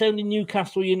 well, it's only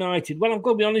Newcastle United. Well, I've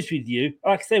got to be honest with you.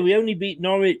 Like I say, we only beat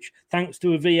Norwich thanks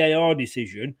to a VAR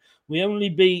decision. We only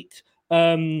beat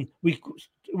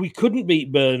we couldn't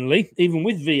beat Burnley even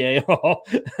with VAR.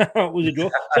 It was a draw.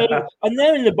 So, and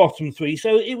they're in the bottom three,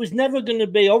 so it was never going to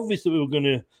be obvious that we were going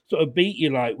to sort of beat you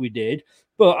like we did.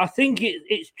 But I think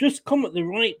it's just come at the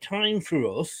right time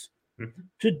for us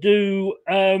to do.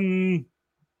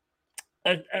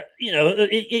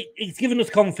 It's given us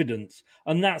confidence,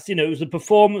 and that's it was the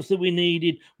performance that we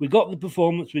needed. We got the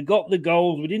performance, we got the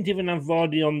goals. We didn't even have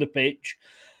Vardy on the pitch.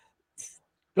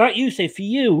 Like you say, for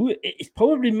you, it's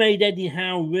probably made Eddie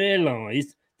Howe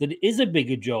realise that it is a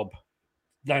bigger job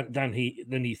than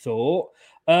he thought.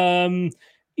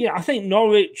 I think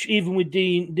Norwich, even with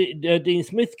Dean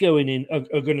Smith going in,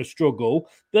 are going to struggle.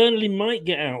 Burnley might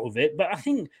get out of it, but I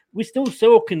think we're still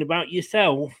talking about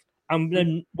yourself and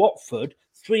then Watford,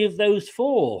 3 of those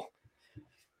 4.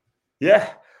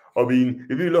 Yeah, if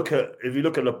you look at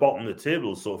the bottom of the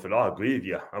table, sort of, I agree with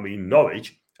you.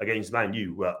 Norwich against Man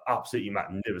U were absolutely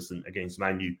magnificent against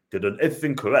Man U. They did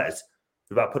everything correct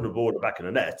without putting the ball back in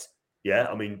the net. Yeah,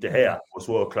 De Gea was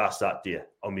world class that day.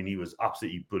 He was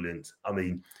absolutely brilliant.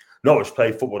 Norwich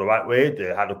played football the right way.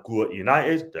 They had a go at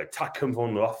United. They attacked them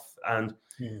from the off. And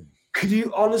could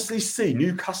you honestly see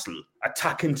Newcastle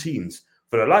attacking teams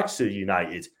for the likes of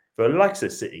United, for the likes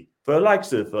of City, for the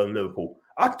likes of Liverpool?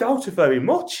 I doubt it very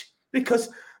much, because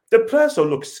the players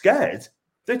don't look scared.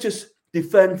 They just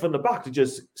defend from the back. They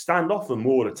just stand off them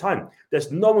all the time.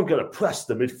 There's no one going to press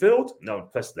the midfield, no one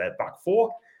press their back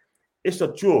four. It's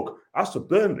a joke. As for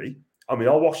Burnley, I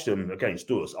watched them against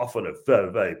us. I thought they're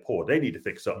very, very poor. They need to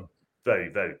fix up very,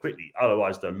 very quickly.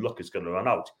 Otherwise, their luck is going to run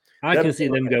out. I can see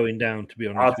them going down, to be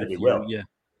honest with you.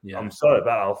 Yeah. I'm sorry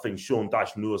about how I think Sean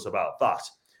Dyche knows about that.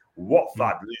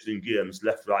 Watford losing games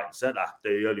left, right, and centre.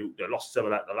 They lost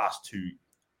 7 out of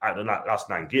the last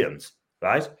 9 games,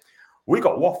 right? We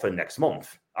got Watford next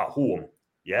month at home.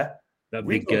 Yeah, that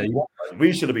big game.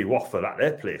 We should have been Watford at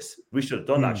their place. We should have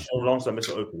done that. Sean Longson missed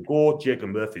an open goal.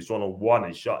 Jacob Murphy's 1-on-1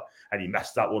 and shot, and he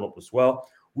messed that one up as well.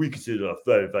 We consider a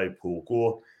very, very poor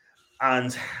goal.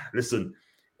 And listen,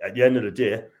 at the end of the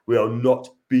day, we are not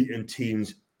beating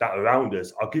teams that are around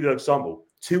us. I'll give you an example.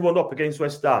 2-1 up against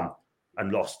West Ham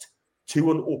and lost.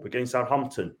 2-1 up against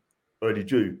Southampton, early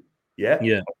drew. Yeah?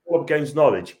 Up against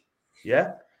Norwich.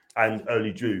 Yeah? And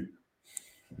early drew.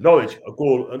 Norwich, a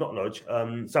goal, not Norwich,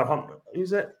 Southampton,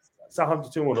 who's it?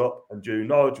 Southampton 2-1 up and drew.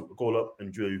 Norwich, a goal up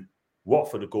and drew.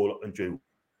 Watford, a goal up and drew.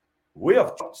 We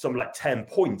have got some 10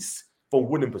 points from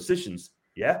winning positions.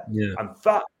 Yeah? And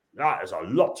that is a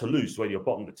lot to lose when you're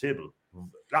bottom of the table.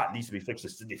 That needs to be fixed.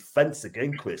 It's the defence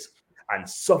again, Chris. And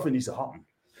something needs to happen.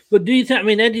 But do you think,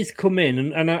 Eddie's come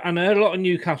in, and I heard a lot of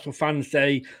Newcastle fans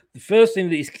say the first thing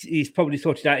that he's probably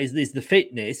sorted out is the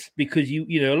fitness, because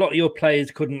a lot of your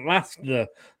players couldn't last the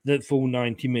full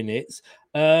 90 minutes.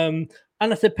 And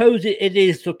I suppose it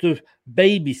is sort of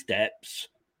baby steps.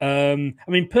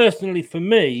 Personally for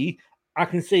me, I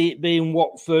can see it being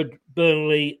Watford,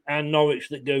 Burnley, and Norwich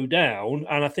that go down,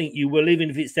 and I think you will, even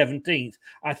if it's 17th.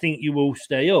 I think you will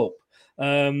stay up,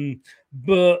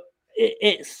 but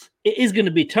it is going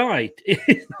to be tight.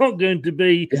 It's not going to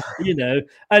be,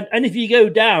 and if you go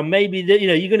down, maybe you're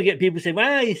going to get people saying,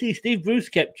 "Well, you see, Steve Bruce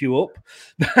kept you up."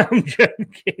 I'm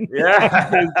joking.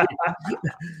 Yeah.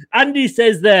 Andy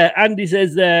says there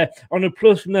on a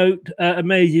plus note,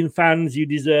 amazing fans, you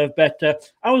deserve better.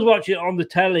 I was watching it on the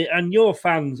telly, and your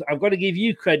fans, I've got to give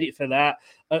you credit for that.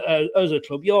 As a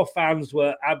club, your fans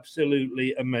were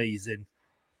absolutely amazing.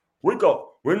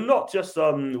 We're not just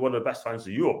one of the best fans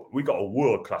of Europe. We got a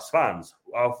world-class fans.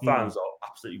 Our fans are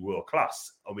absolutely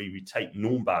world-class. I mean, we take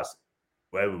numbers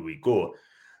wherever we go.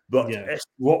 But it's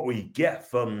what we get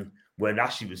from when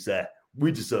Ashley was there.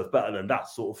 We deserve better than that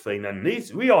sort of thing. And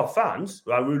we are fans,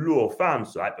 right? We're loyal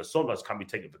fans, right? But sometimes can be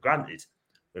taken for granted,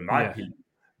 in my opinion.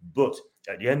 But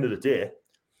at the end of the day,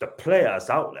 the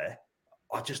players out there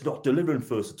are just not delivering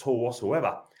for us at all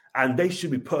whatsoever. And they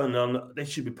should be putting on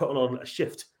a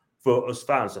shift for us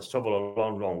fans that travel a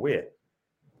long, long way.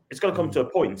 It's going to come to a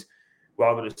point where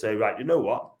I'm going to say, right, you know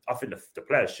what? I think the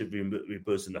players should be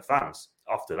reimbursing the fans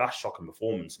after that shocking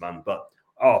performance, man. But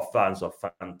our fans are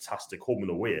fantastic, home and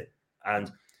away.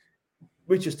 And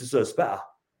we just deserve better.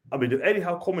 I mean, if Eddie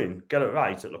Howe come in, get it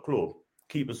right at the club,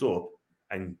 keep us up,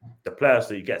 and the players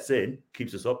that he gets in,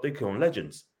 keeps us up, they become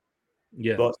legends.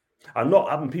 Yeah. But I'm not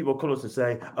having people come us and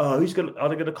say, oh, are they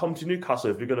going to come to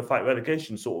Newcastle if you're going to fight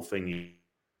relegation sort of thing?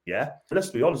 Yeah, so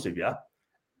let's be honest with you.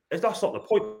 That's not the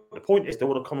point. The point is they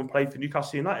want to come and play for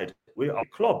Newcastle United. We are a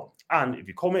club. And if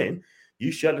you come in,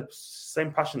 you share the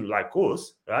same passion like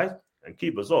us, right? And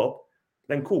keep us up,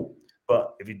 then cool.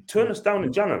 But if you turn us down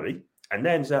in January and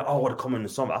then say, oh, I want to come in the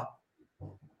summer,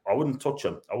 I wouldn't touch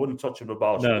them. I wouldn't touch them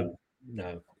about No,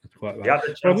 that's quite right.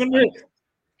 I'm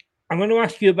going to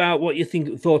ask you about what you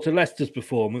thought of Leicester's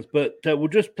performance, but we'll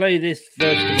just play this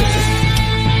first of all.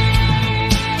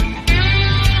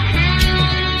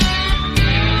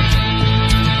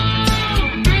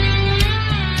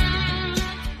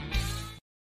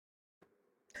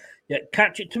 Yeah,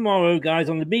 catch it tomorrow, guys,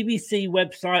 on the BBC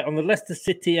website, on the Leicester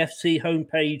City FC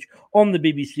homepage on the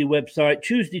BBC website.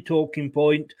 Tuesday talking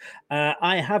point.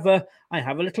 I have a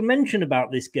little mention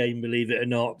about this game, believe it or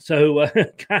not. So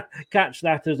catch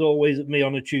that as always at me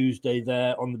on a Tuesday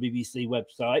there on the BBC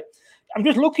website. I'm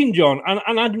just looking, John,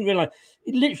 and I didn't realise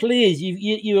it literally is.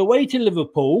 You're away to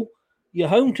Liverpool, you're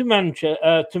home to Man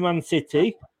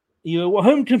City, you're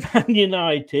home to Man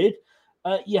United.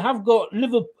 You have got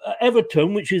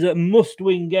Everton, which is a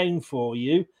must-win game for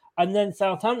you, and then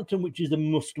Southampton, which is a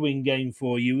must-win game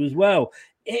for you as well.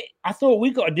 I thought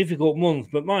we got a difficult month,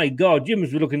 but my God, Jim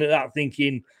was looking at that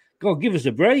thinking, God, give us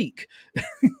a break.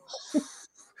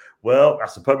 Well,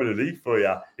 that's a Premier League for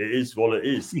you. It is what it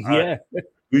is. Yeah.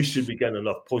 We should be getting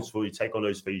enough points before we take on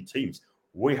those three teams.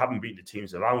 We haven't beaten the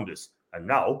teams around us, and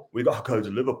now we got to go to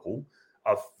Liverpool.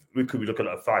 We could be looking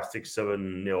at a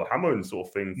 5-6-7-0 hammering sort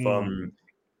of thing from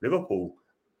Liverpool.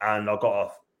 And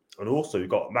also we've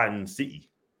got Man City.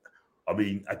 I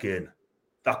mean, again,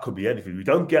 that could be anything. We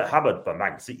don't get hammered by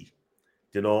Man City.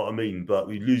 Do you know what I mean? But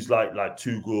we lose like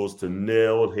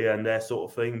 2-0 here and there sort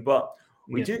of thing. But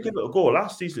we did give it a go.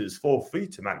 Last season it was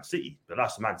 4-3 to Man City. But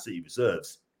that's Man City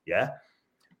reserves. Yeah.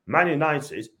 Man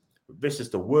United, this is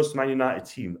the worst Man United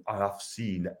team I have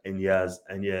seen in years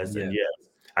and years and years.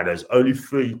 And there's only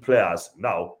 3 players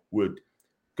now would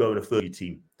go in a 30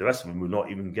 team. The rest of them will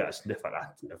not even get a sniff at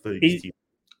that, a 30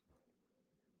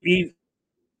 team.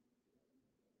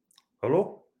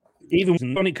 Hello?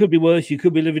 Even when it could be worse, you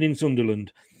could be living in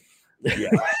Sunderland. Yeah.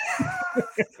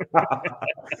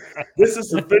 This is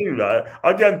the thing, right?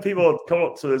 Again, people come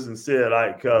up to us and say,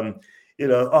 like,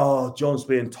 oh, John's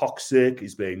being toxic,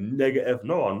 he's being negative.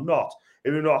 No, I'm not.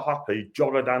 If you're not happy,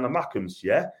 jog down the Mackems,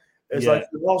 yeah? It's like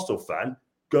the Arsenal fan.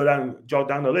 Jog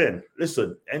down the lane.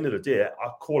 Listen, end of the day, I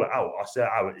call it out. I say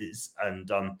how it is,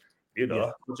 and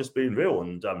we're just being real.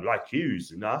 And like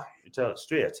Hughes, you tell it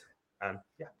straight. And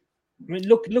I mean,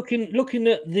 looking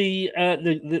at the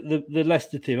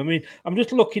Leicester team. I mean, I'm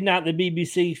just looking at the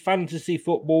BBC Fantasy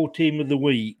Football Team of the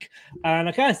Week, and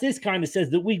I guess this kind of says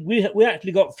that we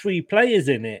actually got 3 players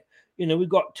in it. We've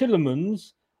got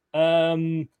Tielemans,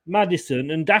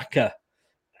 Maddison, and Daka.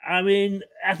 I mean,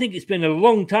 I think it's been a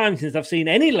long time since I've seen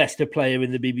any Leicester player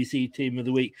in the BBC Team of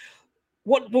the Week.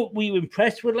 What were you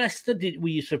impressed with Leicester? Were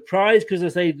you surprised? Because I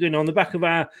say, on the back of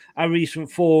our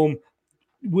recent form,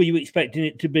 were you expecting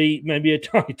it to be maybe a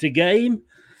tighter game?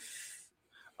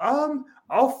 I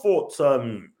thought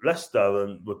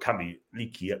Leicester can be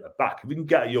leaky at the back. If we can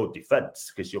get at your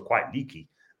defence, because you're quite leaky,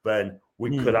 then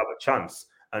we could have a chance.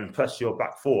 and press your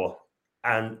back four.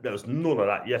 And there was none of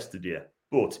that yesterday.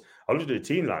 But I looked at the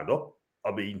team lineup.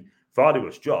 I mean, Vardy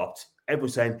was dropped. Everyone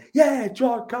saying, yeah,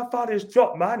 John Vardy's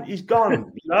dropped, man. He's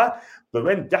gone. But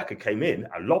when Daka came in,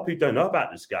 a lot of people don't know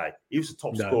about this guy. He was the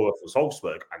top scorer for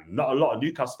Salzburg, and not a lot of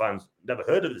Newcastle fans never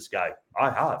heard of this guy. I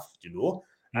have,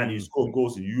 and he's scoring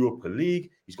goals in Europa League.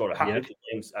 He's got a hat-trick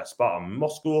against Spartan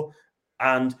Moscow.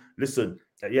 And listen,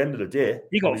 at the end of the day...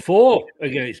 He got 4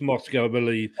 against Moscow, I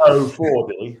believe. Oh, 4,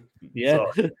 did he? Yeah.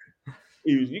 So,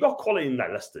 you got quality in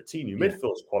that Leicester team. Your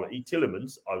midfield's quality.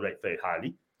 Tillemans, I rate very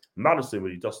highly. Madison,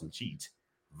 when he doesn't cheat.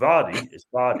 Vardy is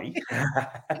Vardy.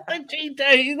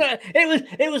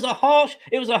 It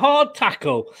was a hard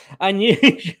tackle, and you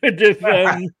should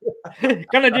have.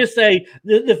 Can I just say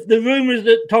the rumours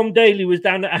that Tom Daly was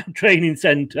down at our training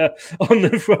centre on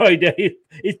the Friday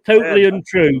is totally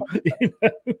untrue.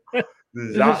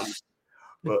 Exactly.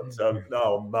 But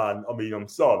no, man. I mean, I'm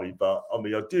sorry, but I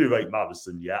mean, I do rate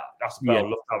Madison. Yeah, that's about I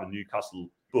love having Newcastle,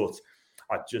 but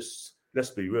let's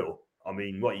be real. I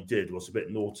mean, what he did was a bit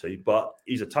naughty, but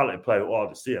he's a talented player. I'll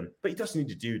to see him. But he doesn't need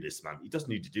to do this, man. He doesn't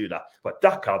need to do that. But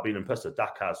Daka, I've been impressed with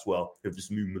Daka as well with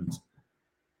this movement.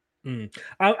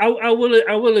 I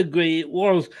will agree. It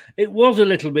was a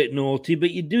little bit naughty,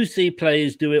 but you do see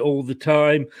players do it all the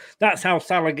time. That's how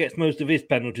Salah gets most of his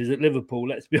penalties at Liverpool.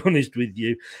 Let's be honest with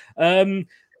you.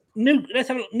 Let's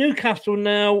have a look. Newcastle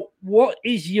now. What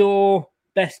is your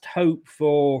best hope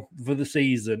for the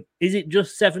season? Is it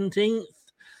just 17th?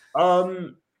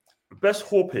 Best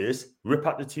hope is rip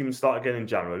out the team and start again in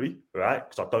January, right?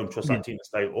 Because I don't trust that team to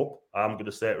stay up. I'm going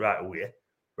to say it right away,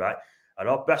 right? And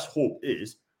our best hope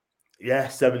is,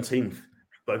 17th.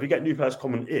 But if we get new players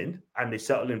coming in and they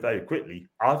settle in very quickly,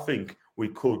 I think we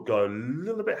could go a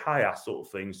little bit higher, sort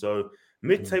of thing. So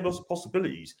mid-table's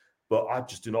possibilities, but I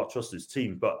just do not trust this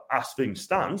team. But as things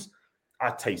stands,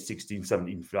 I'd take 16th,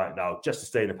 17th right now just to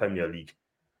stay in the Premier League.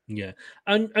 Yeah,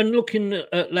 and looking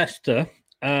at Leicester.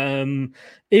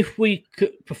 If we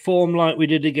could perform like we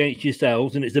did against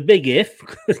yourselves, and it's a big if,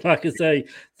 because like I say,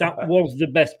 that was the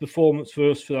best performance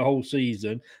for us for the whole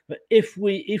season. But if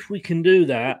we can do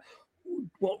that,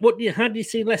 how do you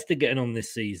see Leicester getting on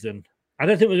this season? I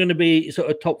don't think we're going to be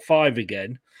sort of top 5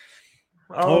 again,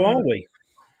 or are we?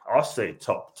 I'll say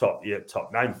top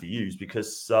 9 for you,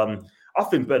 because I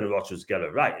think Brendan Rodgers get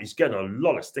it right. He's getting a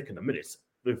lot of stick in the minutes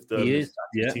with the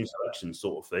team selection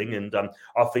sort of thing. And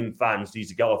I think fans need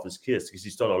to get off his case because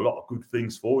he's done a lot of good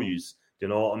things for you. You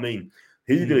know what I mean?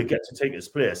 Who's going to get to take his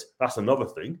place? That's another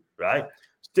thing, right?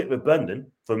 Stick with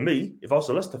Brendan. For me, if I was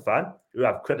a Leicester fan, who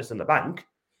have credits in the bank,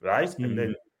 right? And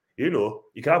then, you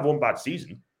can have one bad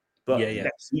season, but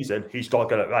next season, he's got to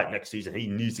get it right. Next season, he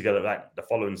needs to get it right the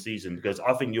following season, because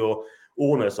I think your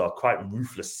owners are quite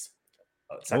ruthless.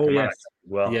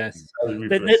 Well, yes,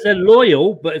 they're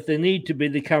loyal, but if they need to be,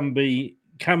 they can be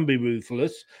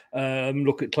ruthless.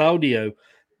 Look at Claudio,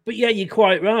 but you're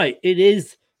quite right. It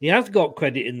is. He has got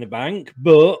credit in the bank,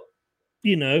 but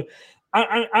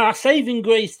our saving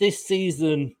grace this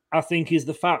season, I think, is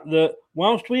the fact that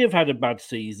whilst we have had a bad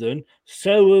season,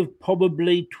 so have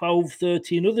probably 12,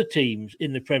 13 other teams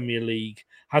in the Premier League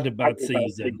had a bad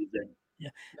season.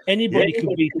 Anybody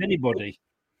could beat anybody.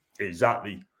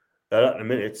 Exactly. At the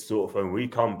minute, sort of thing, we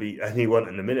can't beat anyone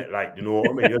in the minute. Like, you know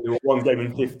what I mean? There was one game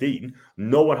in 15.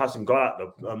 No one hasn't got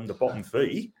out the bottom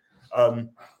 3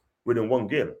 within one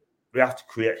game. We have to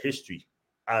create history.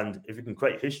 And if we can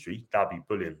create history, that'd be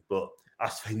brilliant. But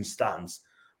as things stands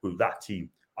with that team,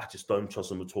 I just don't trust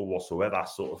them at all whatsoever, that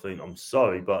sort of thing. I'm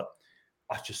sorry, but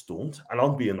I just don't. And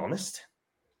I'm being honest.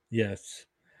 Yes.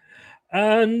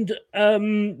 And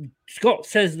Scott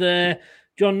says there,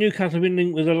 John, Newcastle have been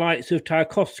linked with the likes of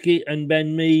Tarkowski and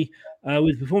Ben Mee.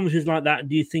 With performances like that,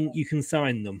 do you think you can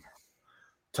sign them?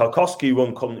 Tarkowski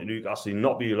won't come to Newcastle,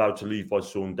 not be allowed to leave by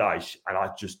Sean Dyche, and I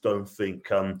just don't think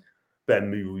Ben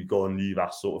Mee will go and leave,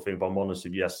 that sort of thing, if I'm honest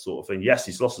with you, sort of thing. Yes,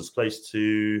 he's lost his place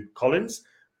to Collins,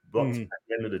 but at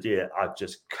the end of the day, I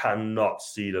just cannot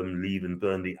see them leaving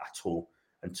Burnley at all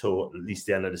until at least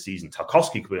the end of the season.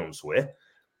 Tarkowski could be on his way,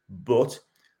 but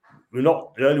we're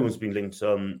not the only ones being linked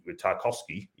with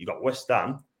Tarkowski. You got West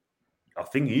Ham. I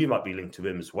think he might be linked to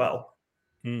him as well.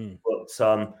 But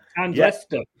and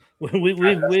Leicester, we're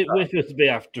supposed to be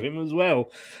after him as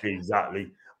well.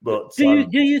 Exactly. But do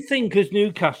you think, as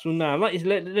Newcastle now, let's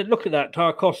look at that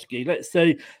Tarkowski.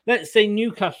 Let's say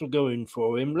Newcastle going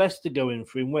for him, Leicester going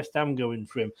for him, West Ham going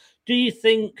for him. Do you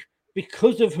think,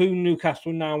 because of who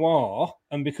Newcastle now are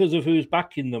and because of who's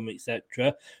backing them,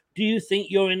 etc., do you think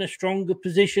you're in a stronger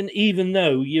position, even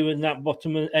though you're in that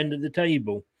bottom end of the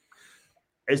table?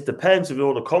 it depends if you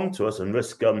want to come to us and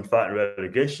risk fighting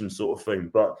relegation sort of thing.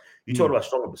 But you talk about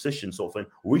stronger position sort of thing.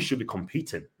 We should be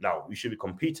competing now. We should be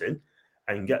competing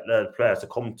and get the players to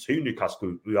come to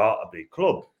Newcastle. We are a big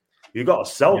club. You got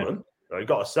to sell them. You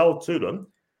got to sell to them.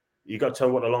 You got to tell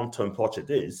them what the long-term project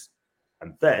is,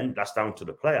 and then that's down to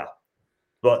the player.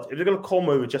 But if they're going to come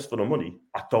over just for the money,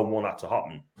 I don't want that to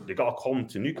happen. They got to come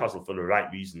to Newcastle for the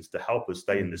right reasons to help us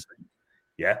stay in this league.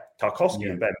 Yeah, Tarkowski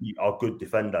and Ben are good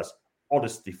defenders,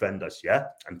 honest defenders,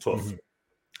 and tough.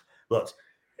 But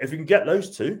if we can get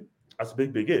those two, that's a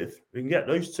big if. We can get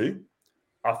those two,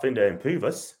 I think they improve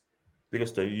us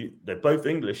because they're both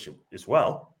English as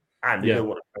well, and they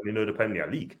know the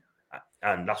Premier League,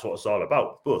 and that's what it's all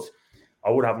about. But I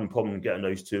wouldn't have any problem getting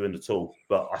those two in the tool,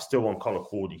 but I still want Conor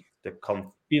Cody to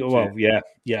come. Well,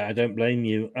 I don't blame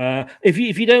you. If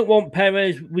you don't want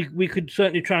Perez, we could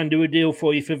certainly try and do a deal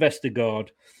for you for Vestergaard.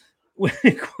 Is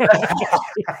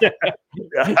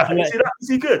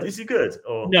he good? Is he good?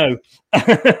 Or... No.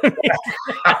 Let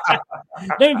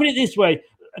me put it this way.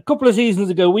 A couple of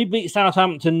seasons ago, we beat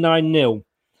Southampton 9-0.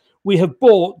 We have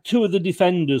bought two of the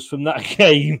defenders from that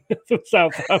game from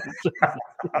Southampton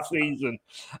this season.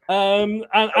 And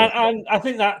I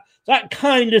think that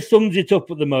kind of sums it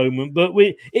up at the moment. But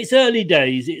it's early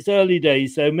days.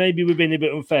 So maybe we've been a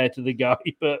bit unfair to the guy.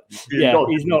 But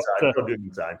he's not.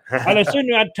 And I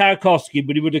certainly had Tarkowski,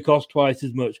 but he would have cost twice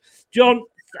as much. John,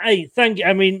 hey, thank you.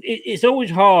 I mean, it's always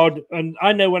hard. And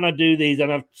I know when I do these,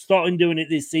 and I've started doing it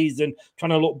this season, trying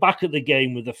to look back at the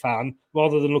game with the fan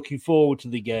rather than looking forward to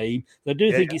the game. I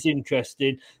do think it's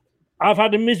interesting. I've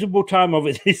had a miserable time of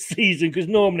it this season because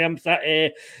normally I'm sat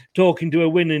here talking to a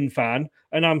winning fan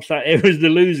and I'm sat here as the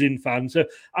losing fan. So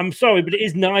I'm sorry, but it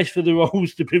is nice for the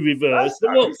roles to be reversed.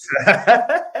 But look,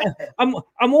 I'm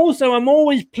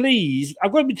always pleased.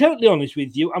 I've got to be totally honest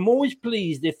with you. I'm always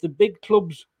pleased if the big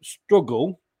clubs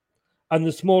struggle and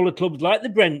the smaller clubs like the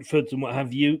Brentfords and what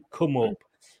have you come up.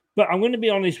 But I'm going to be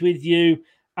honest with you.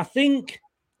 I think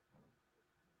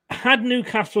had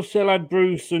Newcastle still had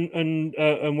Bruce and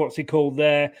what's he called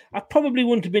there, I probably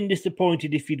wouldn't have been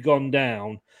disappointed if he'd gone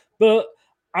down. But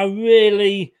I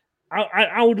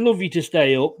would love you to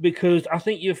stay up because I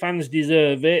think your fans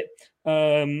deserve it.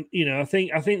 I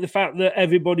think the fact that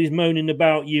everybody's moaning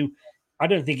about you, I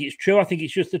don't think it's true. I think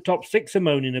it's just the top six are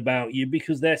moaning about you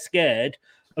because they're scared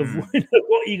of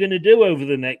what you're going to do over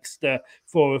the next 4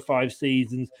 or 5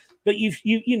 seasons. But you've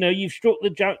struck the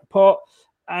jackpot.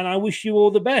 And I wish you all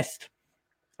the best.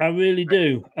 I really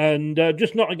do. And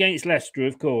just not against Leicester,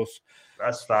 of course.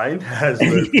 That's fine. At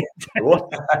the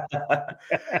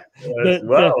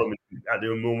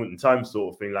moment in time,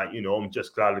 sort of thing, I'm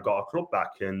just glad I got a club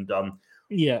back. And to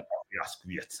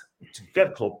get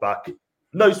a club back,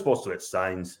 no sports direct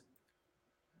signs,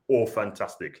 all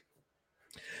fantastic.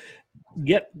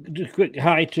 Yep, just a quick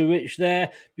hi to Rich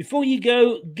there. Before you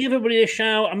go, give everybody a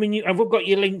shout. I mean, I've got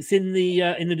your links in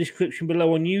the description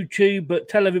below on YouTube, but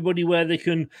tell everybody where they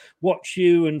can watch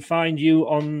you and find you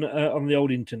on the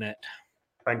old internet.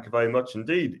 Thank you very much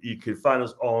indeed. You can find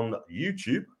us on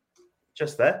YouTube,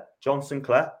 just there, John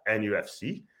Sinclair,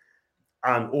 NUFC.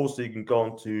 And also you can go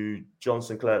on to John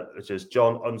Sinclair, which is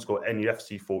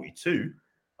John_NUFC42.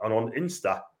 And on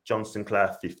Insta, John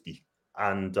Sinclair 50.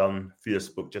 And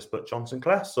Facebook, just put John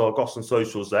Sinclair. So I've got some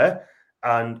socials there.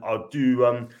 And I'll do,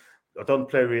 I've done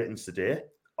player ratings today.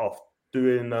 I'm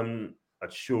doing a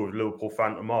show with Liverpool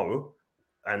fan tomorrow.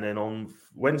 And then on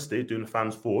Wednesday, doing the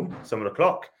fans forum, 7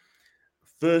 o'clock.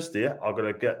 Thursday, I'm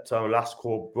going to get last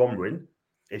call Bromwell,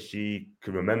 if she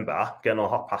can remember, getting on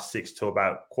 6:30 till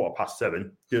about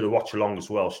 7:15. Do the watch along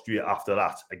as well, straight after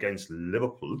that against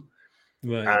Liverpool.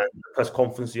 Right. And press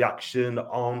conference reaction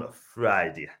on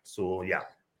Friday. So, yeah.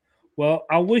 Well,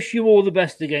 I wish you all the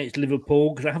best against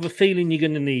Liverpool because I have a feeling you're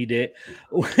going to need it.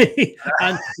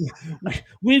 And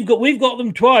we've got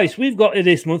them twice. We've got it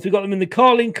this month. We've got them in the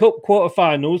Carling Cup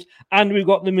quarterfinals, and we've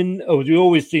got them in. Oh, we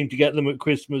always seem to get them at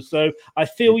Christmas. So I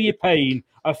feel your pain.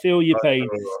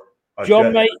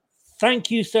 John, mate,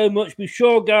 thank you so much. Be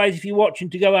sure, guys, if you're watching,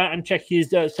 to go out and check his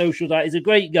socials out. He's a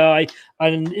great guy,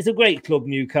 and it's a great club,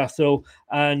 Newcastle.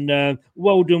 And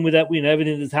well done with that,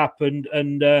 everything that's happened.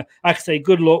 And I say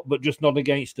good luck, but just not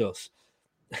against us.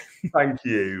 Thank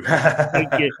you.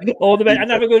 Thank you. All the best,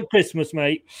 and have a good Christmas,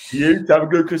 mate. You have a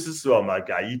good Christmas as well, my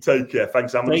guy. You take care.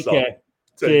 Thanks, Amazon. Take care.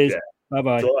 Cheers.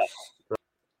 Bye-bye.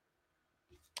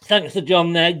 Thanks to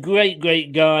John there. Great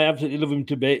guy. Absolutely love him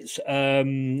to bits.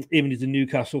 Even as a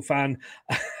Newcastle fan,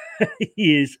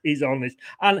 he's honest.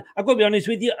 And I've got to be honest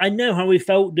with you, I know how he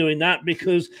felt doing that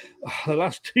because the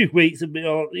last 2 let's be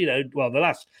honest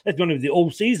with you, all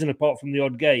season apart from the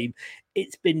odd game,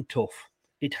 it's been tough.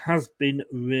 It has been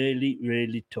really,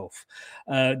 really tough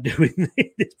doing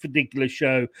this particular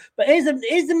show. But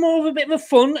here's more of a bit of a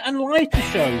fun and lighter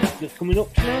show that's coming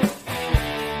up tonight.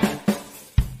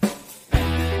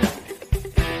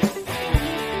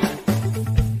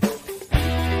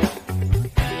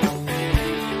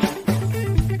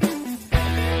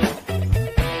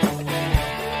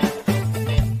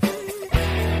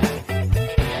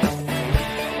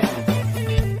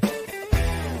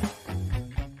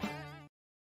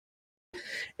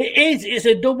 It's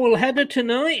a double header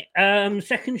tonight.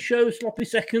 Second show, Sloppy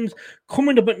Seconds,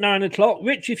 coming up at 9 o'clock.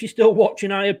 Rich, if you're still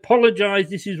watching, I apologise.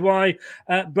 This is why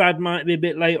Brad might be a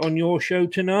bit late on your show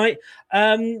tonight.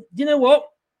 You know what?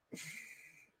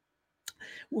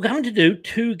 We're going to do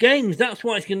 2 games. That's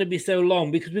why it's going to be so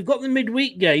long, because we've got the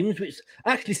midweek games, which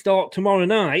actually start tomorrow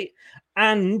night,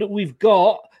 and we've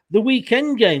got the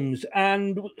weekend games,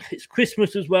 and it's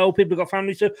Christmas as well. People have got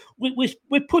families, so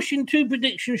we're pushing 2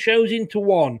 prediction shows into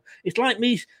one. It's like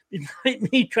me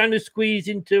trying to squeeze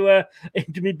into my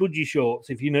budgie shorts,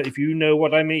 if you know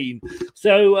what I mean.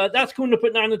 So that's coming up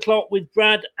at 9 o'clock with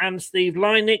Brad and Steve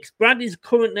Lynix. Brad is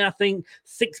currently, I think,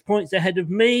 6 points ahead of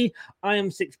me. I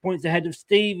am 6 points ahead of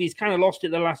Steve. He's kind of lost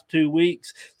it the last 2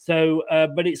 weeks. So,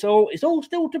 but it's all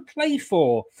still to play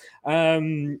for.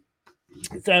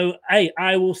 So, hey,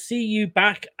 I will see you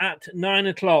back at 9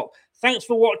 o'clock. Thanks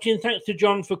for watching. Thanks to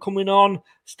John for coming on.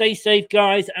 Stay safe,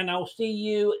 guys, and I'll see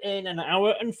you in an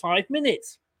hour and 5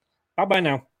 minutes. Bye-bye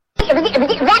now.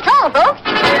 That's all, folks.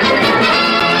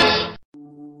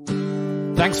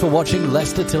 Thanks for watching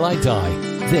Leicester Till I Die.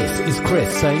 This is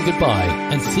Chris saying goodbye,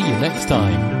 and see you next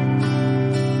time.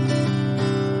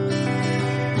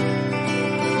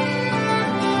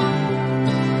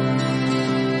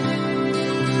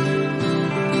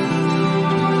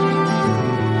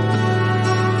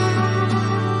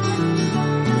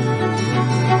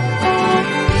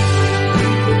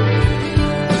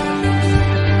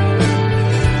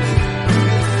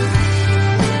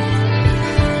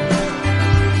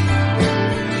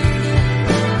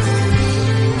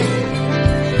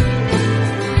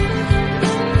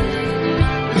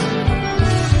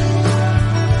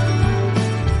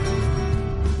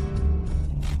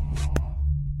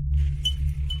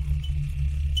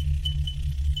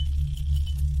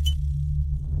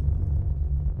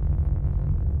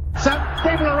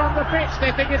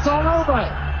 They think it's all over.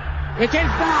 It is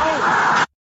now.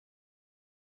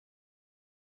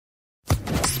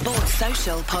 Sports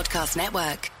Social Podcast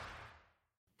Network.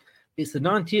 It's the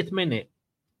 90th minute.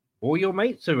 All your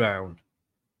mates around.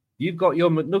 You've got your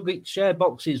McNugget share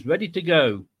boxes ready to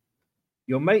go.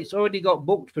 Your mates already got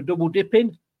booked for double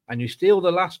dipping, and you steal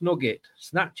the last nugget,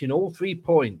 snatching all 3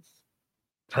 points.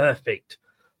 Perfect.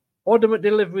 Order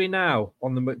McDelivery now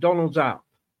on the McDonald's app.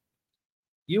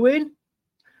 You in?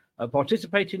 At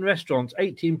participating restaurants,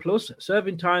 18 plus,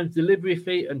 serving times, delivery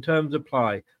fee and terms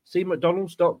apply. See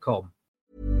mcdonalds.com.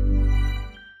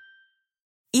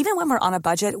 Even when we're on a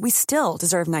budget, we still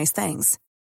deserve nice things.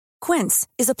 Quince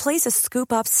is a place to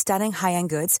scoop up stunning high-end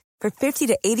goods for 50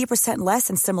 to 80% less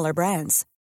than similar brands.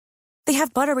 They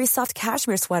have buttery soft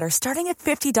cashmere sweaters starting at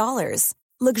 $50,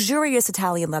 luxurious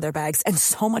Italian leather bags, and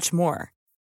so much more.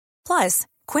 Plus,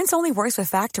 Quince only works with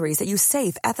factories that use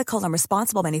safe, ethical, and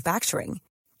responsible manufacturing.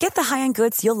 Get the high-end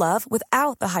goods you'll love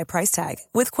without the high price tag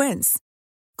with Quince.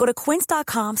 Go to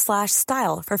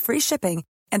quince.com/style for free shipping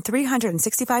and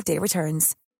 365-day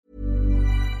returns.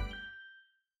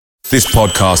 This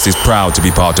podcast is proud to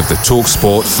be part of the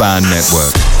TalkSport Fan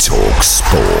Network.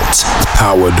 TalkSport.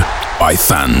 Powered by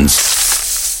fans.